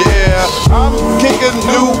flavor in your ear. I'm kicking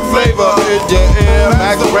new flavor in your ear.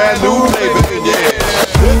 Max, brand new flavor in your ear.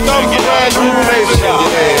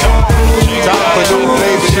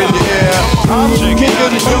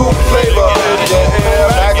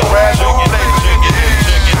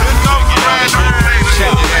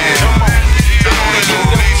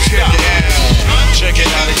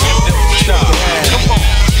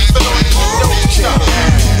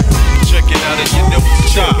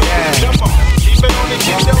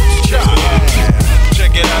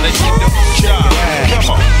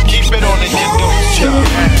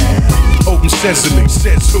 Sesame,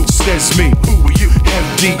 says who? Says me. Who are you?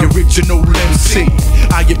 MD, original MC.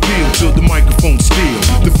 I appeal to the microphone steel.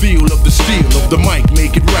 The feel of the steel of the mic,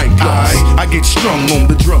 make it right. I get strung on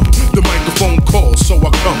the drum. The microphone calls, so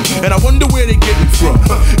I come. And I wonder where they get it from.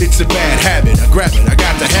 It's a bad habit, I grab it, I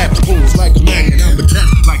got the habit. Pulls like a magnet, I'm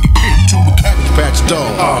attached like a kid to a Cabbage Patch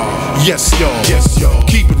dog. Yes, y'all. Yes, y'all.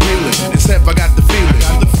 Keep it reelin', except I got the feeling.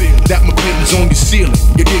 That my pen is on your ceiling.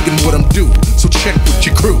 You're digging what I'm doing, so check with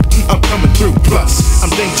your crew. I'm coming through, plus I'm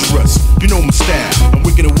dangerous. You know my style. I'm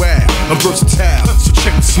wicked and wild. I'm versatile, so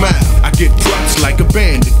check the smile. I get props like a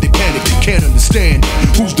bandit. They panic, they can't understand it.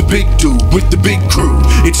 Who's the big dude with the big crew?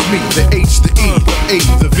 It's me, the H, the E, the A,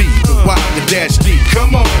 the V, the Y, the dash D.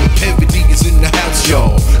 Come on, Heavy D is in the house,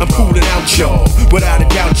 y'all. I'm cooling out, y'all. Without a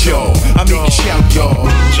doubt, y'all. I make you shout, y'all.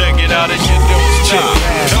 Check it out and you don't stop.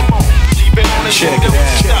 Come on, keep it on and you don't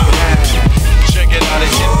stop. Check it out and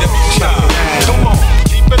you don't stop. Come on,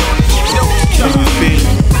 keep it on and you don't stop.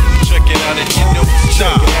 Check it out and you don't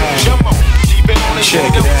stop. Come on, keep it on and you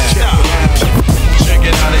don't stop. Check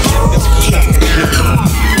it out and you don't stop. Keep it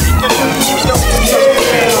on and you don't stop.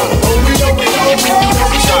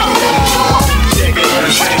 Check it out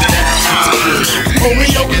and check it out. Oh, we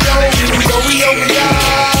yo,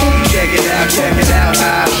 check it out, check it out,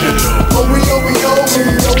 oh, we yo,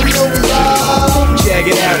 check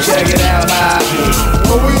it out, check it out,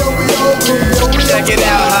 oh, we yo, check it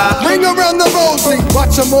out, ring around the rosy,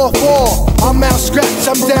 watch them all fall. I'm out scratch,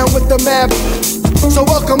 I'm down with the map. So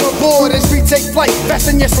welcome aboard as we take flight.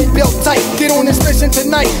 Fasten your seatbelt tight, get on this mission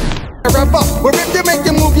tonight. Wrap up, where if you make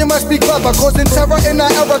your move, you must be clever. Causing terror in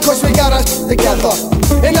our era, cause we got us together.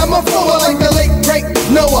 And I'm a flower like the late great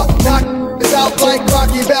Noah. Knock is out like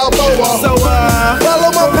Rocky Balboa. So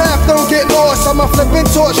follow my path, don't get lost. I'm a flipping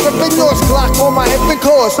torch, flipping yours. Clock on my hip and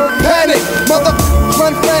course. Panic, mother,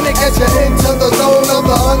 run frantic as you enter the zone of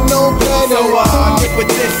the unknown planet. So get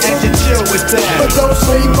with this and you chill with that. But don't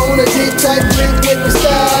sleep on a deep type drink with the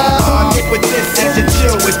style. Get with this and you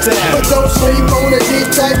chill with that. But don't sleep on a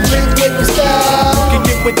deep type drink with the style. You can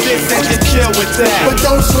get with this and you chill with that. But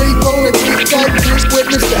don't sleep on a deep type drink with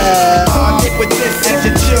the style. Get with this and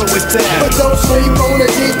you chill with that. But don't sleep on a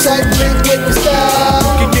deep type drink with the style.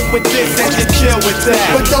 You can get with this and you chill with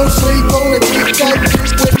that. But don't sleep on a deep type drink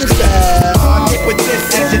with the style. Get with this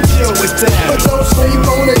and you chill with that. But don't sleep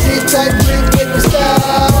on a deep type drink with the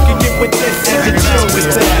style. You can get with this and you chill with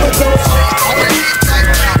that. But don't sleep on a deep type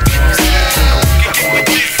drink with the style.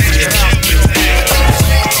 You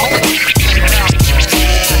can get with this and you chill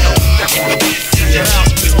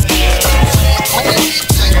with that.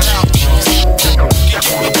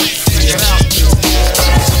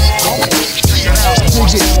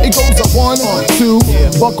 It goes a 1,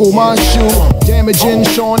 2, buckle my shoe. Damaging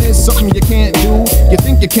Sean is something you can't do. You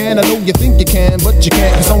think you can, I know you think you can, but you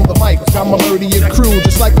can't, cause on the mic I'm a murder crew,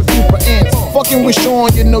 just like a group of ants. Fucking with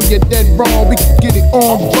Sean, you know you're dead wrong. We can get it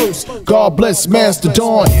on first. God bless Master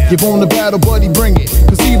Dawn. Give on the battle, buddy, bring it.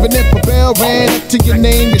 Cause even if a bell ran up to your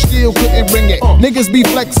name, you still couldn't ring it. Niggas be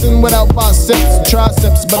flexing without biceps and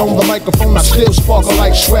triceps, but on the microphone I still sparkle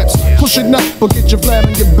like Schweppes. Pushing up or get your flat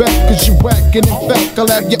on your back, cause you whack. And in fact, I'll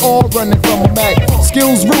have you all running from a Mac.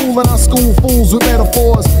 Skills rule and I school fools with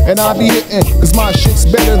metaphors. And I be hitting, cause my shit's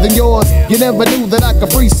better than yours. You never knew that I could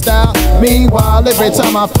freestyle. Meanwhile, every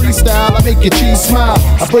time I freestyle, I make your cheese smile.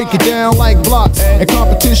 I break it down like blocks. And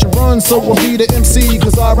competition runs, so I'll be the MC,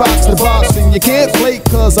 cause I rocks the box. And you can't flake,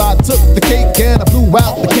 cause I took the cake and I blew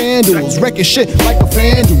out the candles. Wrecking shit like a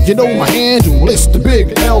vandal, you know my handle. It's the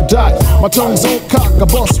big L dot. My tongue's on cock, I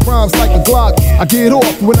bust rhymes like a Glock. I get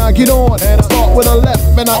off when I get on, and I start with a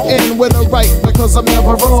left and I end with a right, because I'm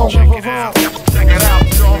never wrong. Check it out, check it out,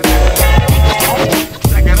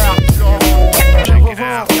 check it out, check it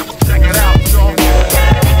out, check it out, check it out,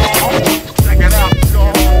 check it out,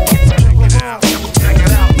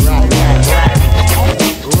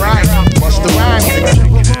 right, what's the rhyme?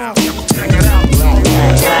 Check it out,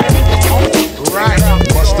 right,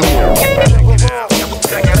 what's the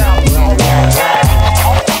check it out,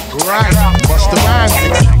 right, what's the rhyme?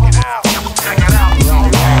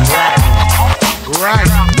 Right,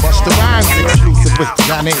 bust the rhymes exclusive with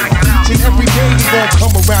Johnny. Each and every day we gon'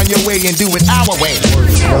 come around your way and do it our way.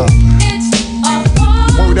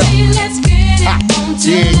 Word up. Let's get it on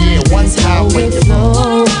yeah, one time with the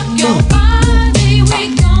flow. Your body,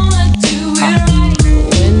 we gonna do it right.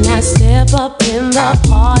 When I step up in the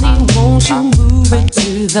party, won't you move it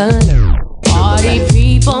to the party?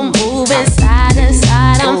 People moving side to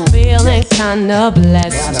side, I'm feeling kinda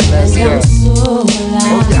blessed. And I'm so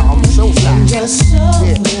alive. So fly. You're so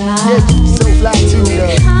fly. Yeah, so fly too, girl.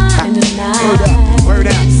 Word up, word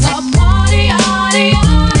up. So party, party,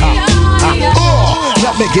 party, party.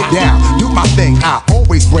 get down, do my thing. I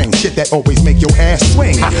always bring shit that always make your ass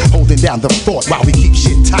swing. Holding down the fort while we keep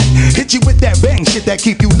shit tight. Hit you with that bang shit that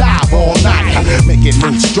keep you live all night. Make it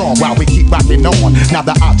move strong while we keep rocking on. Now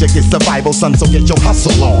the object is survival, son, so get your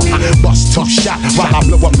hustle on. Bust two shot while I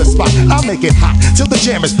blow up the spot. I'll make it hot till the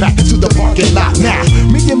jam is packed into the parking lot. Now,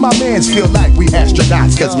 me and my mans feel like we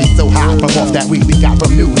astronauts, cause we so high from off that weed we got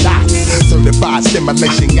from new lots. Certified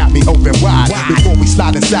stimulation got me open wide. Before we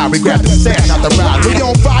slide inside, we grab the stash out the ride. We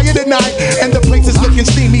on fire tonight, and the place is looking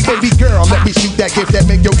steamy. Baby girl, let me shoot that gift that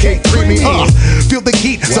make your cake creamy. Feel the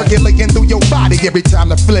heat circulating through your body every time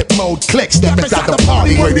the flip mode clicks. Step inside the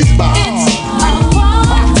party where this vibes.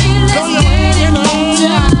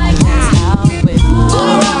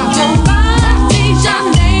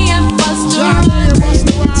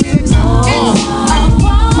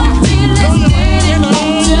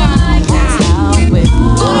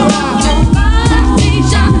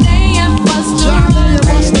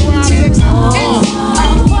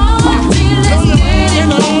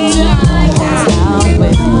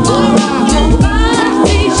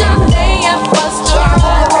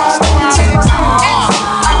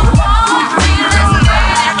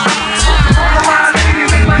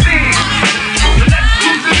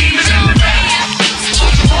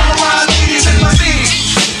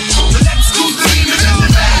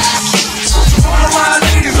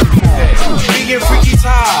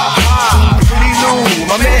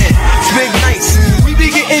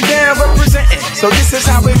 So this is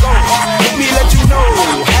how it goes. Let me let you know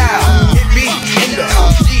how it be in the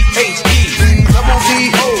GHE double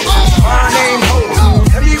D-O. My name Ho.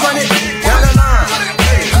 Let me run it down the line.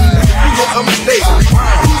 Hey, you get a mistake.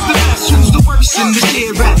 Who's the best? Who's the worst in this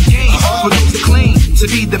here rap game? For those that claim to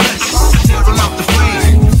be the best, tear them out the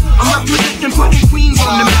frame. I'm representing putting queens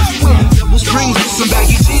on the map. Double strings with some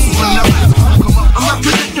baggy jeans on the map. I'm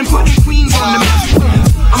representing putting queens on the map.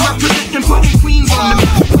 I'm representing putting queens on the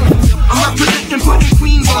map. I'm representing putting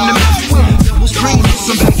queens on the map. Double strings with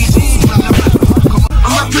some baggy jeans on the map.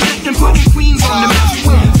 I'm representing putting queens on the map.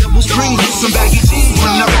 Double strings with some baggy jeans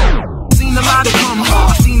on the map. Seen a lot of come,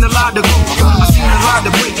 I seen a lot of go, I seen a lot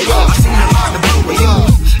of break, I seen a lot of blow.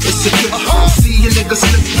 Yo, it's a trip. See a nigga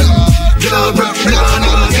slip. Get up,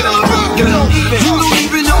 nigga, get up, get up. You don't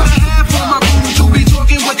even know the half of my crew. You be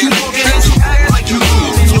talking what you talking and you act like you do.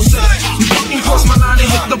 You said you fucking cross my line and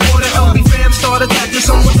hit the border. LB fam start attacking,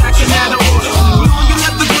 someone attacking out of order. You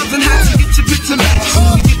let the gloves and hats and get your bits and bats.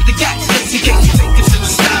 You get the gats, just in case you take it to the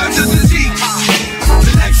style. To the G's,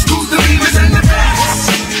 the next school's the beavers and the bats.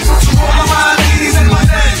 To all of my ladies and my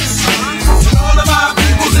dads, to all of my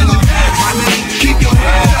peoples in the pants. My name, keep your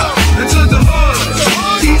head up into the hood.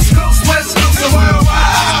 East Coast, West Coast, the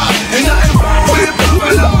worldwide. Ain't nothing wrong with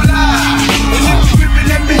Buffalo Live. And if you rippin'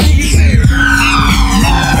 that bitch,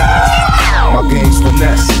 my game's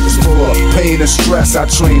finesse. It's full of pain and stress. I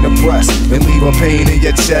train the breast and leave a pain in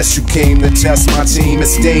your chest. You came to test my team,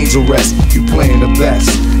 it's dangerous. You playing the best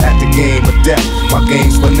at the game of death. My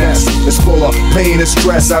game's finesse. It's full of pain and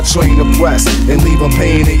stress. I train the breast and leave a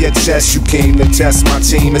pain in your chest. You came to test my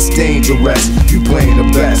team, it's dangerous. You playing the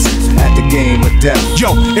best at the game of death.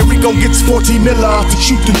 Yo, Enrico gets 14 Miller to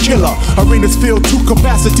shoot the killer. Arenas filled to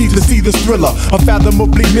capacity to see this thriller.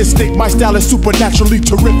 Unfathomably mystic, my style is supernaturally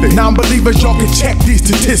terrific. Non-believers, y'all can check these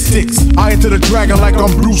statistics. I enter the dragon like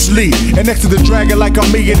I'm Bruce Lee, and next to the dragon like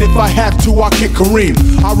I'm me. And if I have to, I kick Kareem.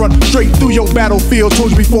 I run straight through your battlefield.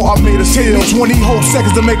 Told you before I made a steal. 20 whole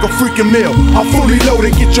seconds to make a freaking meal. I'm fully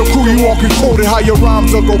loaded, get your crew, you all can quote it. How your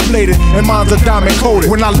rhymes are gold plated and mine's are diamond coated.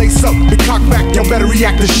 When I lace up and cock back, y'all better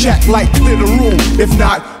react to Shaq like clear the room. If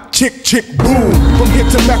not, chick, chick, boom. From here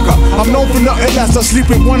to Mecca, I'm known for nothing less. I sleep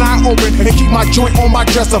with one eye open and keep my joint on my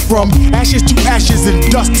dresser. From ashes to ashes and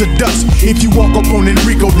dust to dust. If you walk up on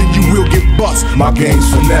Enrico, then you will get bust. My game's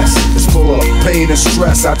finesse. It's full of pain and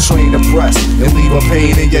stress. I train the breast and leave a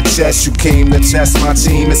pain in your chest. You came to test my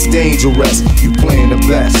team, it's dangerous. You playing the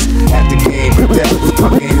best at the game of death.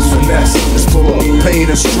 My game's finesse. It's full of pain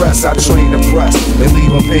and stress. I train the breast and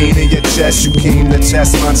leave a pain in your chest. You came to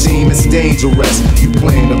test my team, it's dangerous. You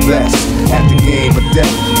playing the best at the game of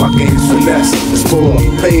death. My game's finesse. It's full of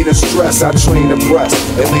pain and stress. I train the breast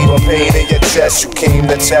and leave a pain in your chest. You came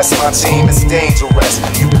to test my team, it's dangerous.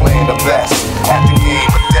 You playing the best at the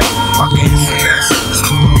game of death. My game's finesse. It's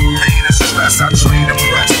full of pain and stress. I train the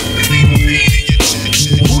breast and leave a pain in your chest.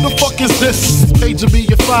 Who the fuck is this? Paging me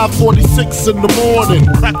at 5:46 in the morning.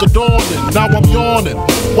 Crack of dawning, now I'm yawning.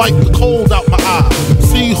 Wipe the cold out my eye.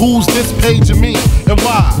 See who's this paging me and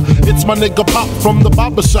why. It's my nigga Pop from the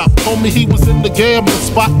barber shop. Told me he was in the gambling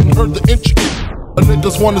spot and heard the intricate.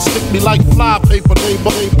 Niggas wanna stick me like fly paper,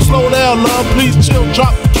 neighbor. Slow down, love, please chill,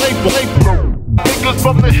 drop the paper. Big niggas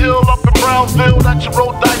from the hill up in Brownsville that you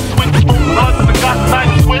roll dice with, smoke blunts and got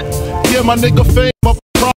nice with. Yeah, my nigga Fame up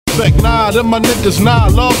prospect. Nah, them my niggas, nah,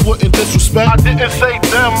 love wouldn't disrespect. I didn't say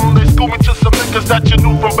them, they schooled me to some niggas that you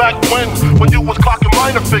knew from back when you was clocking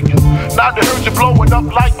minor figures. Now they heard you blowing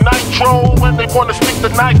up like nitro, when they wanna stick the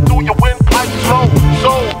knife through your windpipe slow.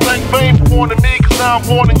 So, thank Fame for warning me, cause now I'm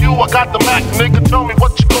warning you. I got the Mac, nigga, tell me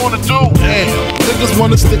what you gonna do. Damn, niggas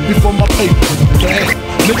wanna stick me for my paper. Damn,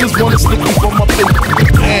 niggas wanna stick me for my paper.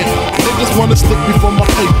 Damn, niggas wanna stick me for my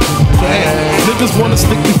paper. Damn, niggas wanna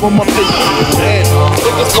stick me for my paper. Damn,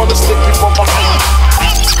 niggas wanna stick me for my paper.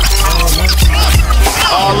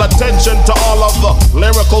 All attention to all of the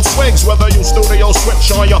lyrical swings, whether you studio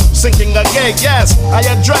switch or you're sinking a gig. Yes, I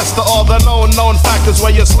address to all the known factors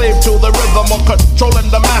where you slave to the rhythm or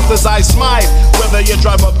controlling the masters. I smite, whether you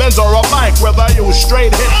drive a Benz or a bike, whether you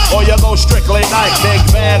straight hit or you go strictly night. Big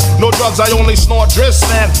man, no drugs, I only snort drift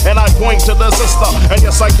stand, and I point to the sister, and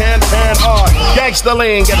yes I can pan hard. Gangsta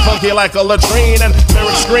lean, get funky like a latrine, and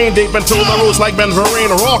lyric screen deep into the roots like Ben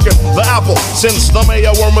Vereen rocking the apple. Since the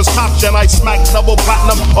mayor worm was copped and I smacked double platinum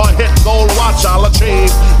or hit gold watch, I'll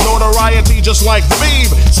achieve notoriety just like the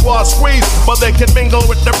Beeb. Squad squeeze, but they can mingle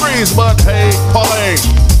with the breeze. But hey, Pauline,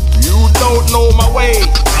 you don't know my way.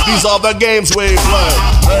 These are the games we play.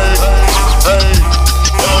 Hey, hey, hey,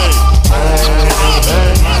 hey, hey,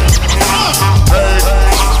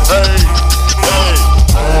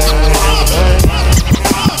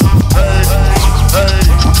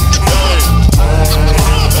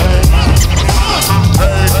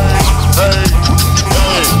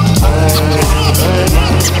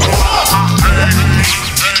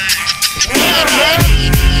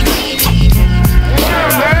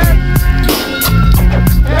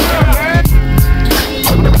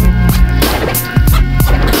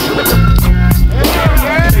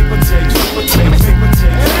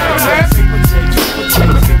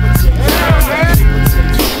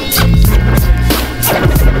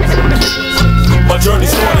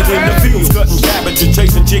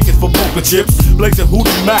 chasing chickens for poker chips, blazing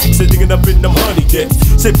Hootie Max and digging up in them honey dips,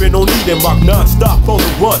 sipping on Eden Rock non-stop on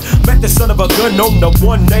the run. Met the son of a gun on the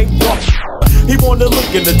one named Walk. He wanna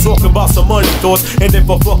look in and talk about some money thoughts, and if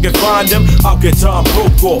I fucking find him, I'll get time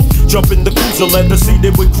broke off. Jump in the cruiser, let the seat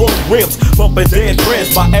in with chrome rims, bumping Dead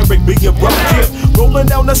Prayers by Eric B. and Rock Kip. Rolling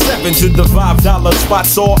down the 7 to the $5 spot,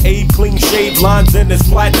 saw a clean shaved lines in his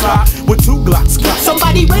flat tie with 2 Glocks.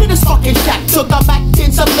 Somebody ready this fucking shot, took a back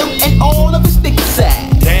in some loot and all of his niggas sad.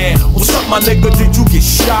 Damn, what's up my nigga, did you get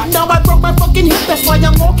shot? No, I broke my fucking hip, that's why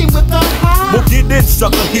I'm walking with a high. Well get in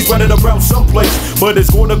sucker, he's running around someplace, but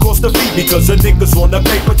it's gonna cost a fee because the niggas on the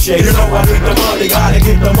paper chase. You know I need the money, gotta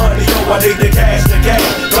get the money, yo I need the cash,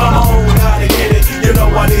 come on, gotta get it. You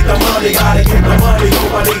know I need the money, gotta get the money,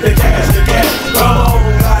 yo I need the cash, come on,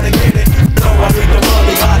 gotta get it. You know I need the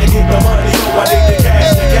money, gotta get the money, yo I need the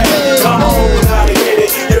cash, come on, gotta get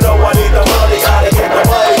it. You know I need the money, gotta get the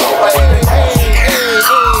money, yo I need the cash.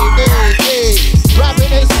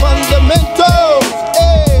 Rapping is fundamental.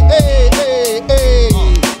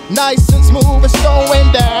 Nice and smooth, it's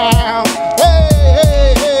going down.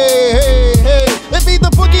 It be the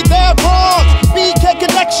boogie down Bronx, BK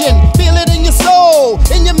connection. Feel it in your soul,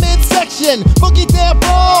 in your midsection. Boogie down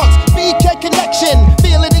Bronx, BK connection.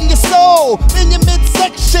 Feel it in your soul, in your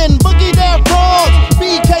midsection. Boogie down Bronx,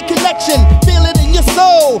 BK connection. Feel it in your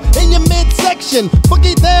soul, in your midsection.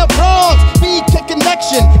 Boogie down Bronx, BK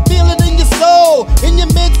connection. Feel it in your soul, in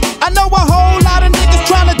your mid. I know a whole lot of niggas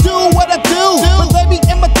trying to do what I do, but they be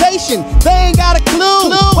imitation. They ain't got a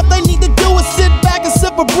clue. What they need to do is sit back and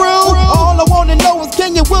sip a brew. All I wanna know is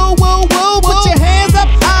can you woo woo woo? Put your hands up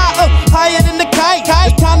high, higher than the kite.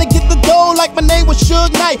 It's time to get the dough like my name was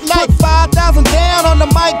Suge Knight. Put 5,000 down on the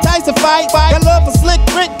Mike Tyson fight. Got love for Slick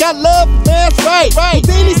Rick, got love for Dance Right.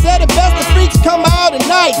 Houdini said it best, the freaks come out at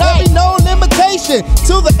night. There'll be no limitation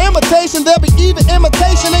to the imitation. There'll be even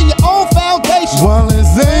imitation in your own foundation. Well,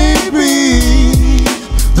 it's AB,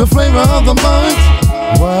 the flavor of the month.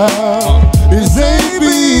 Wow, it's AB,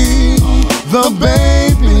 the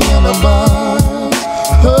baby in the bunch.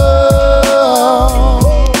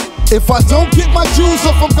 Oh. If I don't get my juice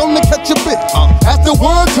off, I'm gonna catch a bit. As the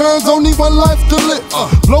world turns, only one life to live.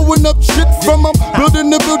 Blowing up shit from them, building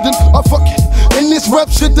the building. Fuck it. In this rap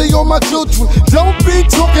shit, they all my children. Don't be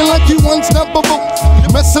talking like you unstoppable.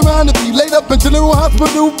 Mess around and be laid up in General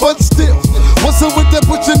Hospital, but still. What's up with that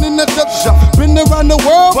pushing in the depth shop? Been around the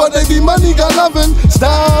world, but they be money got loving.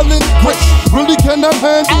 Styling, grace, really cannot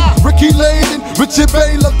handle. Ricky Layden, Richard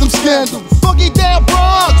Bay, love them scandals. Boogie down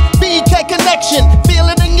Bronx, BK connection. Feel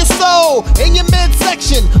it in your soul, in your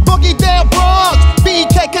midsection. Boogie down Bronx,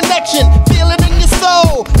 BK connection. Feel it in your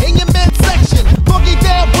soul, in your midsection. Boogie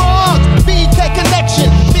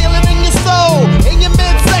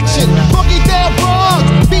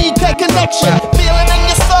midsection. Feeling in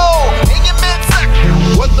your soul, in your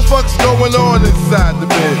midsection. What the fuck's going on inside the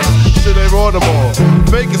bed? Shit ain't raw no more.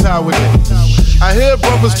 Fake is how it is. I hear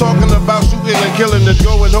brothers talking about shooting and killing and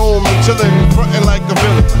going home and chilling, fronting like a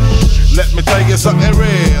villain. Let me tell you something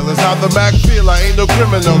real. It's how the Mac feel. I ain't no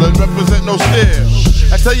criminal and represent no steel.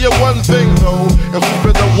 I tell you one thing though, if you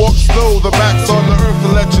better walk slow, the Mac's on the earth to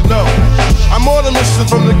let you know. I'm on a mission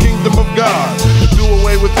from the kingdom of God to do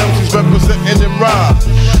away with MCs representing them rob.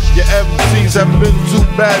 Your MCs have been too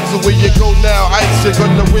bad, so where you go now, ice you're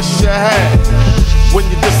gonna wish you had. When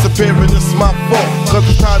you disappearing, it's my fault, cause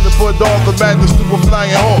it's time to put all the madness to a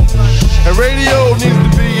flying halt. And radio needs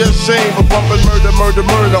to be ashamed of bumping murder, murder,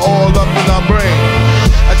 murder all up in our brain.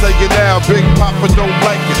 I tell you now, Big Papa don't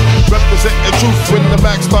like it. Represent the truth when the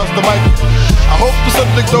Mac starts to mic it. I hope the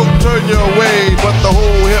subject don't turn you away, but the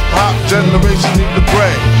whole hip-hop generation need to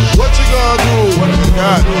pray. What you gonna do? What you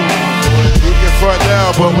gotta do? You can front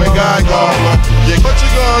now, but when God gone, yeah, what you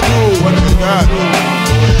gonna do? What you gotta do?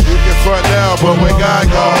 You can front now, but when God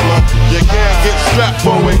gone, you can't get strapped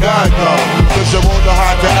for when God gone, cause you won't know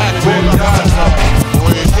how to act when God gone.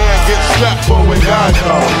 Well, you can't get strapped for when God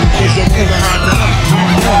gone, cause you won't know how to act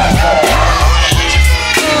when God gone.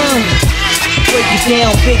 Break it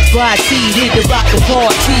down, big body, here to rock the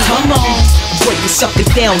party. Come on, break it, suck it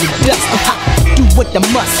down to dust. Do what the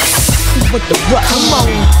must, do what the rush. Come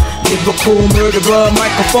on, lyrical murderer,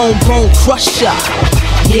 microphone bone crusher.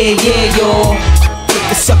 Yeah, yeah, y'all.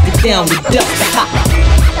 Break it, suck it down to dust.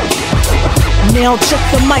 Now check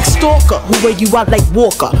the mic stalker, who wear you out like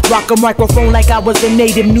Walker. Rock a microphone like I was a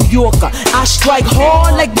native New Yorker. I strike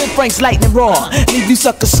hard like Ben Frank's lightning raw. Leave you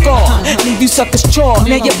suckers scarred, leave you suckers charred.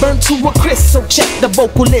 Now you're burnt to a crisp, so check the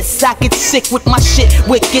vocalist. I get sick with my shit,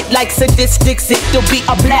 wicked like sadistics. It'll be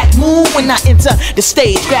a black moon when I enter the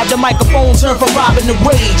stage. Grab the microphone, turn from robbing to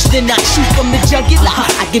rage. Then I shoot from the jugular,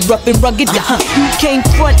 I get rough and rugged. You came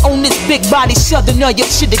front on this big body southerner, your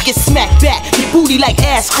shit'll get smacked back. Your booty like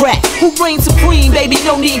ass crack. Who reigns supreme, baby,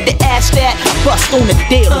 no need to ask that. I bust on the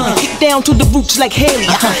daily, get down to the roots like Haley.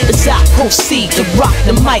 As I proceed to rock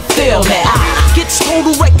the mic, feel that I get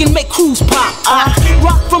total wreck and make crews pop. I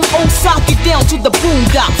rock from Osaka down to the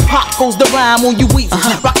boondocks. Pop goes the rhyme on you weasels.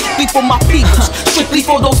 Rock strictly for my peoples, strictly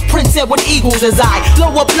for those Prince Edward Eagles. As I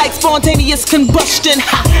blow up like spontaneous combustion,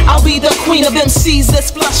 I'll be the queen of MCs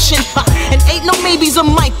that's flushing. And ain't no maybes or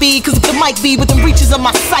might be, cause if the mic be within reaches of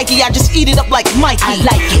my psyche, I just eat it up like Mikey. I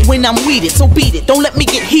like it when I'm weeded, so beat it. Don't let me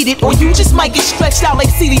get heated, or you just might get stretched out like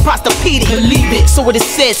CD pasta pita. Believe it, so it is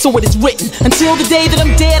said, so it is written. Until the day that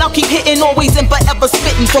I'm dead, I'll keep hitting, always and forever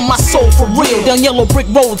spitting from my soul for real. Down yellow brick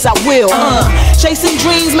roads, I will. Chasing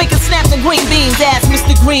dreams, making snaps and green beans. Ask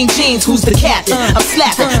Mr. Green Jeans, who's the captain? I'm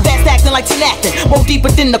slapping, fast acting like tenactin', more deeper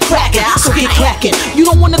than the crackin'. So get crackin'. You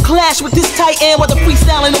don't wanna clash with this tight end, while the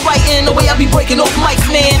freestyling the right end. The way I be breaking off mics,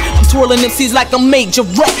 man. I'm twirling MCs like a major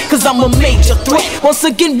wreck, cause I'm a major threat. Once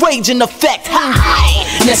again, raging effect.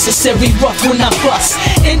 Necessary rough when I bust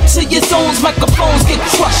into your zones, microphones get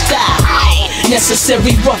crushed.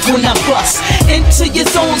 Necessary rough when I bust into your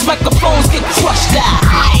zones, microphones get crushed.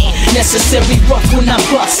 Necessary rough when I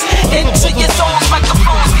bust into your zones,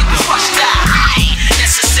 microphones get crushed.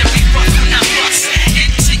 Necessary rough when I bust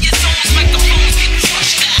into your zones, microphones get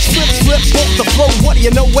crushed. Slip off the flow, what do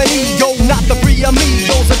you know when ego? Not the three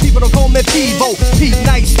amigos, and people don't call me Pivo. Pete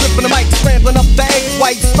Nice, stripping the mic, scrambling up the egg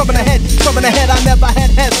whites, scrubbing ahead, I never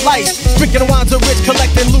had headlights. Drinking the wines of rich,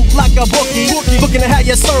 collecting loot like a bookie. Looking at how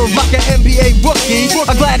you serve like an NBA rookie.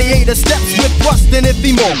 A gladiator steps with thrust and if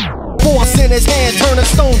he more. Force in his hand, turning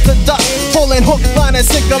stone to dust. Pulling hook, line, and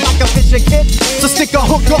sinker like a fishing kid. So stick a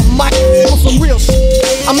hook up my on some real shit.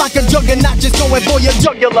 I'm like a juggernaut, just going for your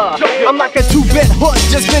jugular. I'm like a 2-bit hood,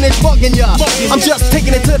 just finished bugging ya. I'm just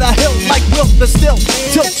taking it to the hilt like Wilt the Stilt.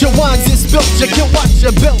 Tilt your wines and spilt, you kill what you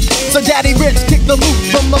built. So Daddy Rich kicked the loot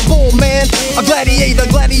from the bull, man. A gladiator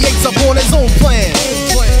gladiates upon his own plan.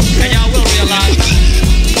 And y'all will realize.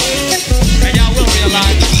 And y'all will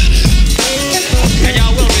realize. And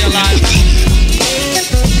y'all will realize.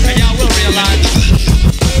 And y'all will realize.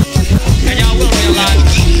 And y'all will realize.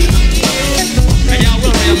 And y'all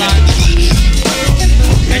will realize.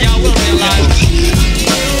 And y'all will realize.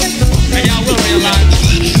 And y'all will realize.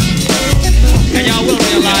 And y'all will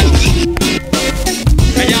realize.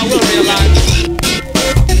 And y'all will realize.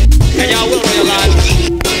 And y'all will realize.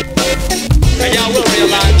 And y'all will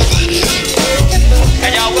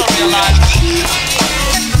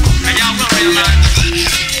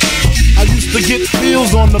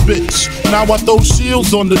Now I throw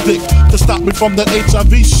shields on the dick to stop me from the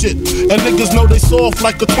HIV shit. And niggas know they soft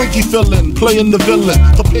like a Twinkie fillin', playing the villain,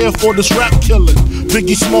 prepare for this rap killing.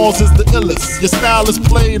 Biggie Smalls is the illest. Your style is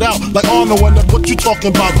played out like Arnold, and what you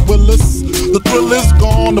talking about, Willis? The thrill is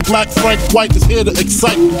gone, the black Frank White is here to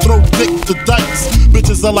excite, throw dick to dice.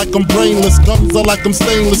 Bitches are like I'm brainless, guns are like I'm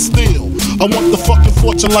stainless steel. I want the fucking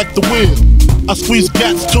fortune like the wheel. I squeeze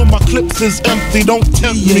gats till my clips is empty, don't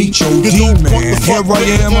tempt me. You don't want the fuck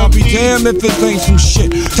Here I am, I'll be damned if this ain't some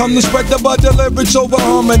shit. Time to spread the butter lyrics over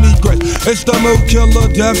harmony grit. It's the Milk Killer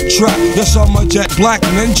Death Trap. Yes, I'm a jet black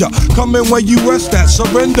ninja. Coming where you rest at,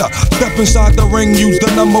 surrender. Step inside the ring, use the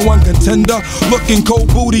 #1 contender. Looking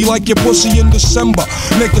cold booty like your pussy in December.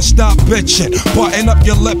 Nigga, stop bitching, button up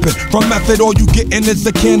your lippin'. From method, all you gettin' is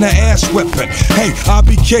a can of ass whipping. Hey, I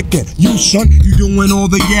be kicking. You son, you doing all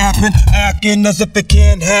the yapping, acting as if it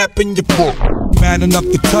can't happen. You mad enough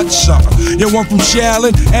to touch something. You want from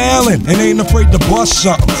Shallon, Allen, and ain't afraid to bust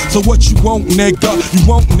something. So what you want, nigga? You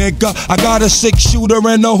want, nigga? I got a 6-shooter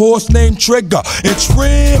and a horse named Trigger. It's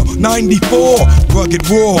real, 94, rugged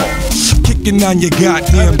raw, kicking down your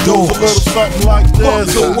goddamn doors. Something like this. Fuck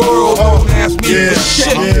the world, don't ask me for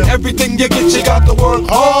shit. Everything you get, you got to work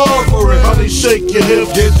hard for it. Honey, shake your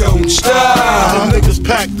hips, you don't stop. Niggas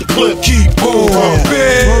pack the clip, keep on.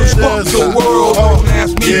 Fuck the world, don't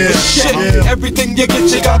ask me for shit. Everything you get,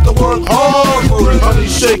 you got to work hard for it. Honey,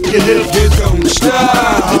 shake your hips, you don't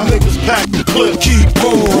stop. Niggas pack the clip, keep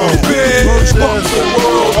on. Fuck the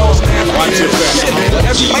world, don't ask me for shit.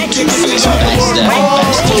 Everything you get, you got to work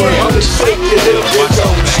hard for it. Honey, shake your hips, you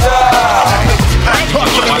don't stop.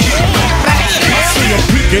 I'm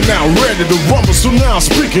peeking out, ready to rumble, so now I'm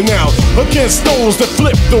speaking out against those that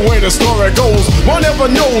flip the way the story goes. One never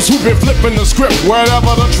knows who been flipping the script.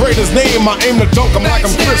 Whatever the traitor's name, I aim to dunk him like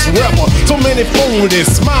I'm Chris Webber. So many phonies,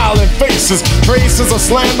 smiling faces, traces of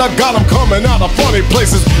slander, got them coming out of funny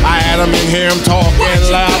places. I had them in here, I'm talking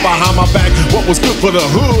loud behind my back. What was good for the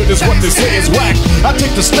hood is what they say is whack. I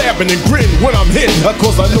take the stabbing and grin when I'm hit,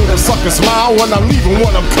 cause I know the suckers smile when I'm leaving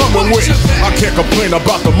what I'm coming with. I can't complain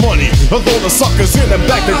about the money, although the suckers in the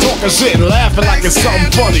back, they talking shit and laughing like it's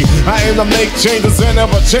something funny. I aim to make changes and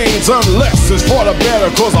never change unless it's for the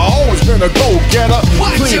better, cause I always been a go-getter.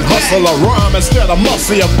 Clean hustler, rhyme instead of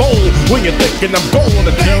muscle or bone. When you're thinking I'm going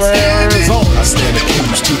to carry zone, I stand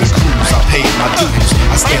accused to the cruise, I paid my dues.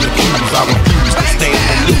 I stand accused, I refuse to stand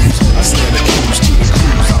and lose. I stand accused to the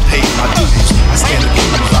cruise, I paid my dues. I stand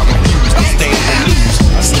accused, I refuse to stand and lose.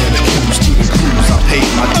 I stand accused to the cruise, I paid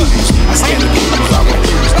my dues. I stand accused, I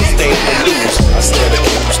refuse to stand and lose. I stand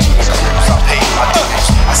accused to the cruise, I paid my dues. I stand accused, I refuse to stand and lose. I stand accused to the cruise, I paid my dues.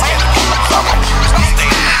 I stand accused, I refuse to stand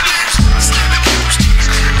and lose.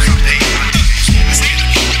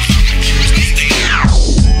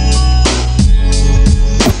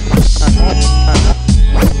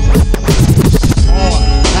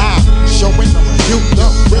 Showing you the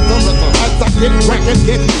rhythm as I get wrecked and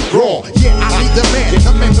get raw. Yeah, I need the man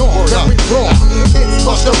coming on very raw. It's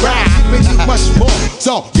supposed to rap, giving you much more.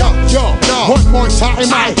 So, yo, one more time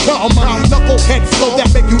I come. Knucklehead flow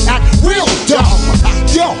that make you act real dumb.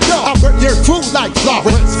 Yo, I rip your crew like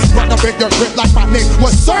Florence. Run up in your grip like my name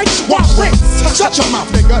was Search Warrant. Shut your mouth,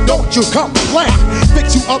 nigga, don't you complain.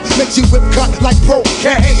 Fix you up, makes you whip cut like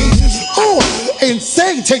cocaine. Ooh,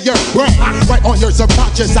 insane to your brain. Right on your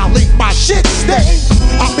subconscious, I'll leave my shit stay.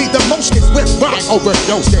 I'll be the mostest with rhyme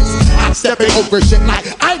overdoses. I'm stepping over shit like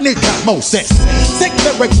I need osmosis. Sick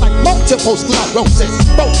lyrics like multiple sclerosis.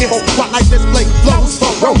 Focus while I display flows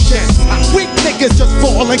ferocious. Weak niggas just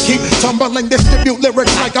fall and keep tumbling. Distribute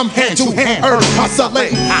lyrics like I'm hand-to-hand herb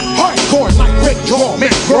hustling. Hardcore like Rick Jaw,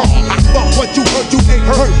 McGraw. But what you heard, you ain't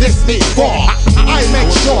heard this before. I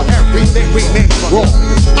make sure everything remains raw.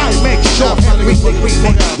 I make sure everything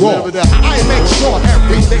remains raw. I make sure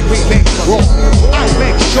everything remains raw. I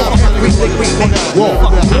make sure everything remains raw.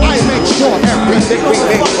 I make sure everything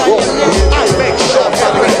remains raw. I make sure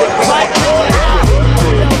everything remains raw.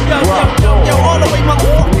 Yo, all the way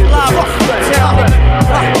motherfucking live off the town, nigga.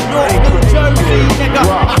 North New Jersey, nigga.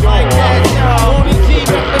 Like that, yo. Only G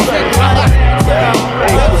represent like that, yo.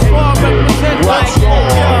 Let's all represent like that,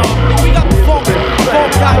 yo. We got the funk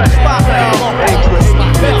out the spot, yo.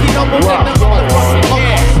 Betty double in the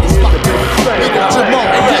motherfucking ass.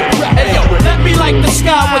 Hey, yo, let me light the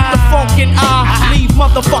sky with the funkin' eye. Leave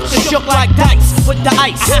motherfuckers shook like dice with the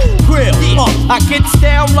ice. Grill, I gets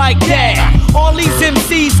down like that. All these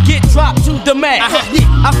MCs get dropped to the mat.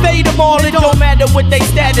 I fade them all, it don't matter what they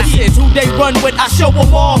status is. Who they run with, I show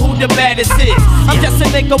them all who the baddest is. I'm just a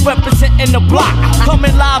nigga representing the block.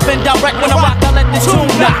 Coming live and direct when I rock, I let the tune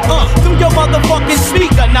knock through your motherfucking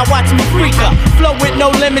speaker. Now watch me freak her. Flow with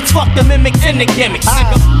no limits, fuck the mimics and the gimmicks.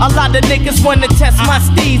 A lot of niggas wanna test my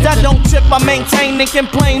steeds. I don't trip, I maintain and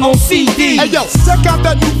complain on CD. Hey yo, check out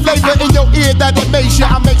that new flavor in your ear that it makes you.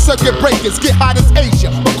 I make circuit breakers, get hot as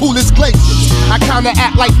Asia, but cool as glaciers. I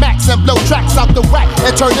counteract like Max and blow tracks out the whack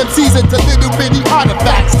and turn MCs into little bitty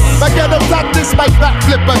artifacts. I get them like this, my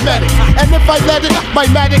backflip a medic. And if I let it, my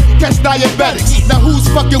medic catch diabetics. Now who's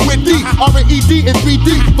fucking with D? R-E-D and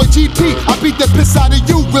 3D for GP. I beat the piss out of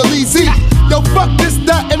you real easy. Yo, fuck this,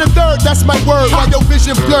 that, and the third, that's my word. While your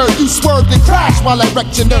vision blurred, you swerved and crashed while I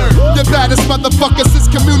wrecked your nerve. The baddest motherfuckers is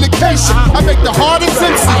communication. I make the hardest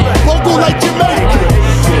MC vocal like Jamaican.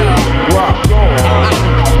 Rock on.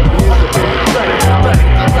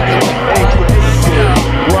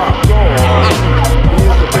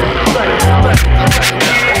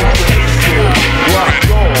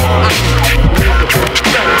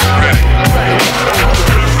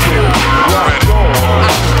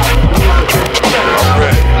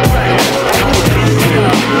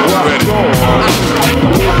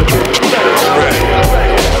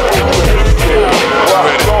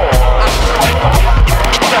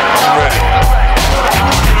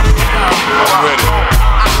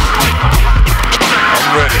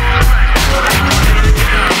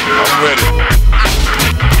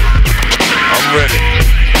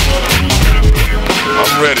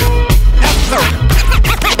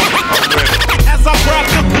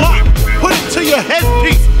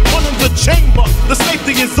 Chamber, the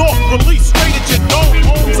safety is off, release straight at your dome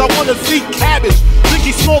homes. I wanna see cabbage,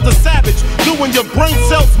 Biggie Small the Savage, doing your brain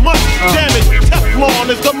cells much damage. Teflon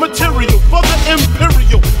is the material for the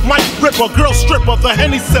imperial. Mike Ripper, girl stripper, the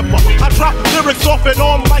Henny sipper. I drop lyrics off and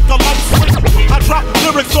on like a light switch. I drop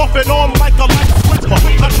lyrics off and on like a light switch.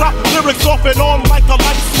 I drop lyrics off and on like a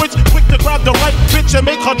light switch. Quick to grab the right bitch and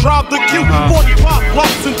make her drive the queue. 45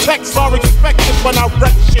 blocks and texts are expected when I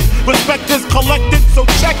wreck shit. Respect is collected, so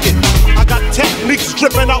check it. I got techniques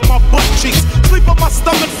dripping out my butt cheeks. Sleep on my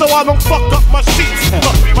stomach so I don't fuck up my sheets.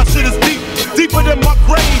 My shit is deep, deeper than my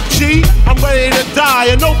grave, G. I'm ready to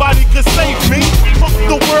die and nobody can save me. Fuck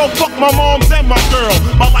the world, fuck my moms and my girl.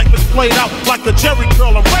 My life is played out like a Jerry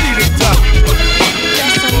curl. I'm ready to die.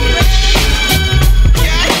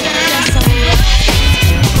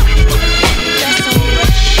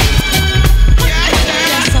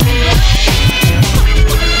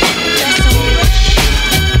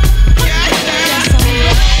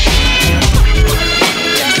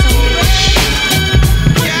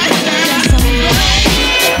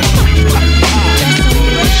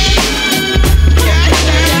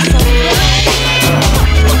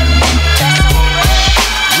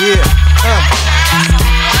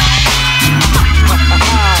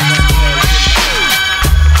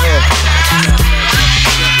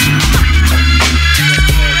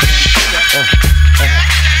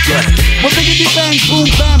 Boom,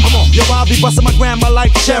 bam, yo, I'll be busting my grandma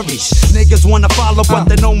like cherries. Niggas wanna follow, but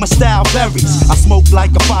they know my style varies. I smoke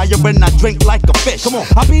like a fire and I drink like a fish. Come on,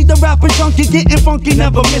 I be the rapper junkie, getting funky,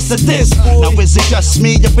 never miss a diss. Now is it just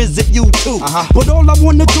me or is it you too? But all I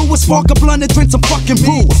wanna do is spark a blunt and drink some fucking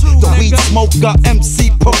brew. The weed smoker,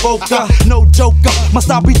 MC provoker, no joker. My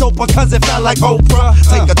style be dope because it felt like Oprah.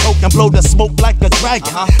 Take a toke and blow the smoke like a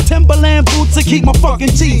dragon. Timberland boots to keep my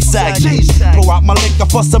fucking jeans sagging. Blow out my liquor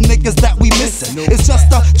for some niggas that we missing. It's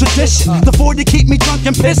just a tradition. The 40 keep me drunk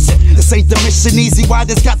and pissing. This ain't the mission, easy, why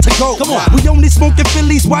this got to go? Come on. We only smoking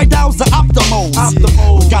Phillies, White Owls, or Optimals.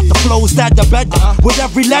 We got the flows that are better with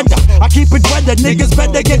every letter. I keep it weather, niggas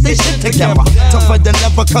better get their shit together. Tougher than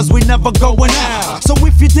ever, cause we never going out. So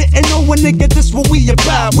if you didn't know a nigga, this what we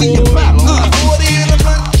about. We about. 40 in the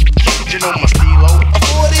blunt. You know my stilo.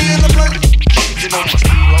 40 in the blunt. You know my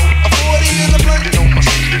stilo. 40 in the blunt. You know my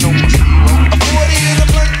stilo. 40 in the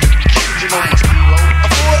blunt. You know my stilo.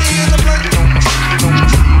 40 in the blunt. You know my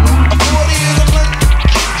stilo. 40 in the blunt.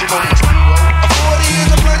 You know my stilo. 40 in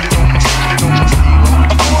the blunt. You know my stilo.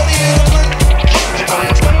 40 in the blunt. You know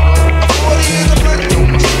my stilo. 40 in the blunt.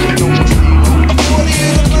 You know my stilo. 40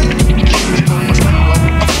 in the blunt. You know my stilo.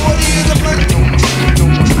 40 in the blunt. You know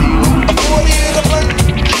my stilo. 40 in the blunt.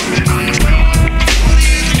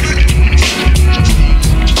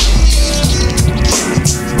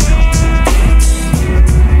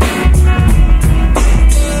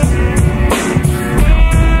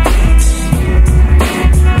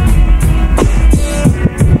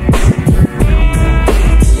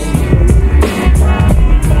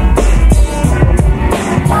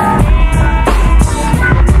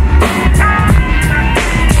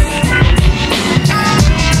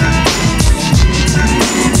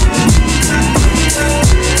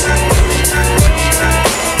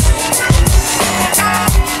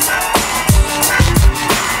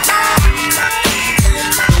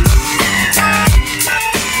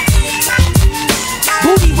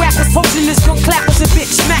 gun clappers and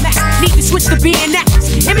bitch smacks. Need to switch to being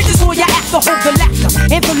actors. Images for your act to hold the laughter.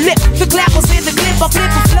 And the lip, the clappers in the clip. I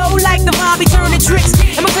flip and flow like the Bobby turning tricks.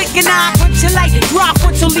 And my clicking eye, punch your light. Drop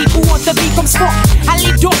once to leave. Who wants to be from sport? I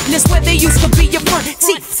leave darkness where they used to be your front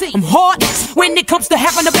teeth. I'm heartless when it comes to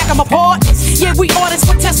having the back of my partners. Yeah, we artists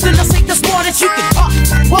for testing us, ain't the smartest. You can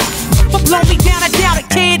walk, but blow me down, I doubt it,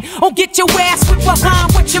 kid. Or get your ass whipped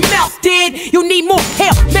behind what your mouth did. You need more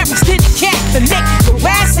help, Mary's than the cat, the neck. Your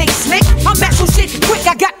ass ain't slick, I'm at so shit quick,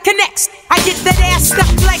 I got connects. I get that ass stuck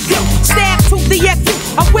like glue. Stab to the FU,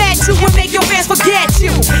 I wed you and make your fans forget you.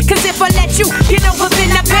 Cause if I let you get over, then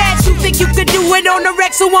I bet you think you could do it on the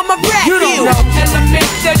wreck, so I'ma wreck you. You don't know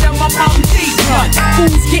elemental, I'm among these ones.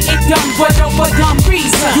 Who's getting done for no dumb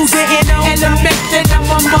reason? You didn't know elemental, I'm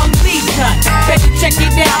among these ones. Better check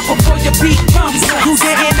it out before your beat comes. You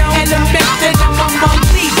didn't know elemental, I'm among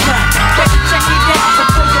these ones. Better check it out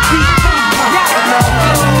before your beat comes. Y'all know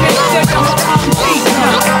elemental, I'm among these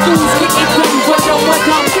ones. Who's getting done for no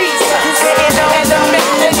dumb reason? You didn't know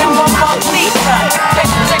elemental, I'm among these ones.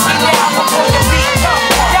 Better check it out before your beat comes.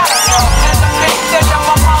 Y'all know elemental, I'm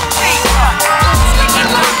among these ones. Who's getting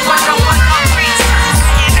done for no dumb reason?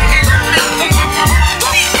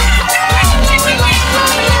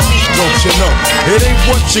 Don't you know, it ain't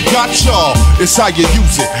what you got, y'all, it's how you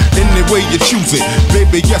use it. Any way you choose it,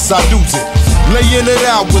 baby, yes I do it. Laying it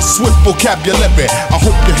out with swift vocabulary. I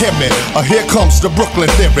hope you hear me. Here comes the Brooklyn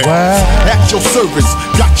theory. At your service,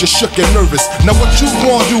 got you shook and nervous. Now what you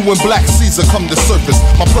gonna do when Black Caesar come to surface?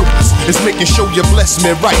 My purpose is making sure you bless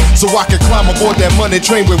me right, so I can climb aboard that money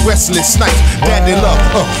train with Wesley Snipes. Daddy love,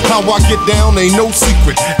 how I get down ain't no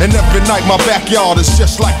secret. And every night my backyard is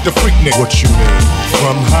just like the Freaknik. What you mean?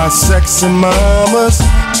 From hot sexy mamas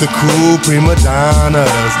to cool prima donnas.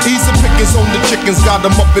 Easy pickings on the chickens, got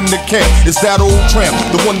them up in the camp. It's that old tramp,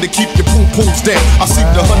 the one to keep your poo-poos down. I see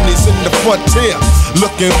the honeys in the frontier,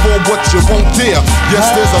 looking for what you won't dare. Yes,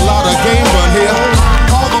 there's a lot of game run here.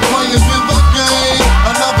 All the players in the game,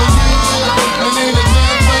 another year, and ain't a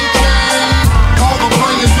damn thing changed. All the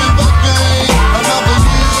players in the game, another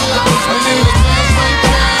year, and ain't a damn thing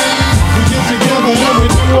changed. We get together and we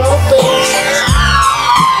do our thing.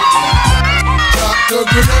 Drop the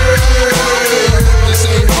grenade, this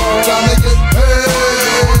ain't hard, time to get paid.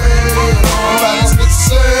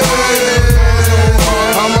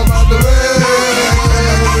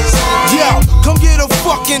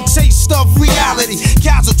 Fucking taste of reality.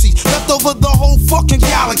 Casualties left over the whole fucking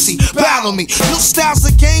galaxy. Battle me. New styles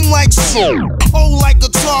the game like soul. Oh, like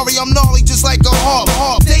Atari, I'm gnarly just like a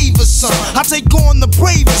Harp Davis son. I take on the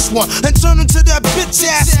bravest one and turn him to that bitch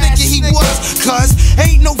ass nigga he was. Cause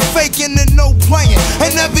ain't no faking and no playing.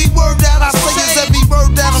 And every word that I say is every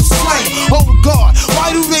word that I'm slaying. Oh God,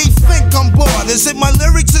 why do they think I'm bored? Is it my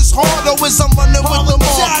lyrics is hard or is I'm running with them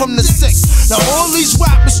all from the six? Now all these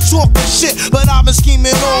rappers talking shit, but I've been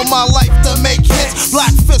scheming all my life to make hits.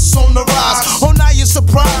 Black fists on the rise. Oh, now you're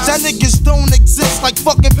surprised that niggas don't exist like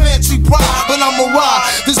fucking fancy pride. But I'm a ride.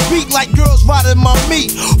 This beat like girls riding my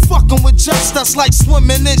meat. Fucking with just that's like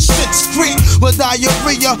swimming in shit's creek. With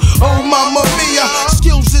diarrhea, oh mama mia.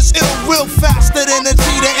 Skills is ill, real faster than a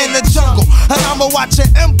cheetah in the jungle. And I'ma watch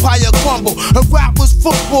an empire crumble. If rap was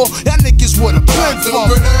football, that niggas would've been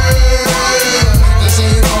from. This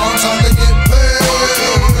ain't all time to get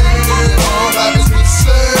paid. All that is to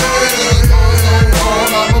say.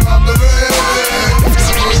 I'm about the red.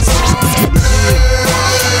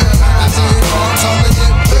 This ain't all time to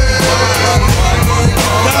get paid.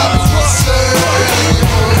 All that is to say.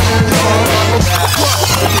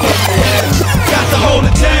 Got to hold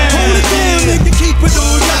it down. Hold it down, nigga, keep it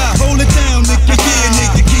on. Hold it down, nigga, yeah,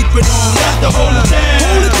 nigga, keep it on. Got to hold it down.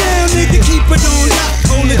 Hold it down, nigga, keep it on.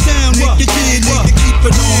 Hold it down, nigga, yeah, nigga, keep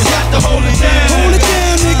it on. Got to hold it down. Hold it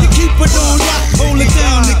down, nigga, keep it on. Hold it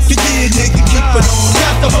down, nigga, yeah, nigga, keep it on.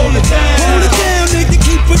 Got to hold it down. Hold it down, nigga,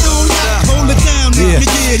 keep it on. Hold it down, nigga,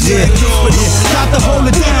 yeah, nigga, keep it on. Got to hold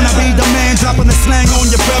it down. I be the man dropping the slang on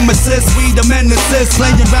your premises. We the menaces,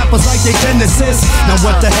 playing rappers like they Genesis. Now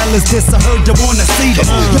what the hell is this? I heard you wanna see this.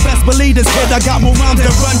 You best believe this, kid. I got more rhymes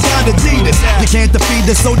than run down Adidas. You can't defeat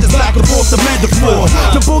this, so just back and forth the metaphor.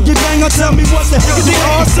 The boogie banger, tell me what the heck is the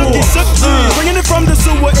R4? Bringing it from the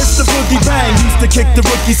sewer, it's the boogie bang. Used to kick the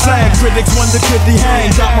rookie slang. Critics wonder could he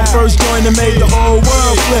hang. Got my first joint and made the whole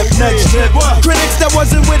world flip. Next trip, critics that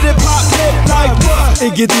wasn't with hip hop hit like what?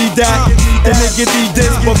 Iggity that and iggity this,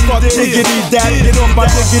 but fuck iggity that. Get on my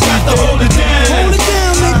diggity this. Hold it down. Hold it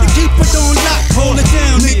down, nigga, keep it on lock. Hold it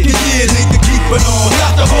down, nigga, yeah, nigga, keep it on.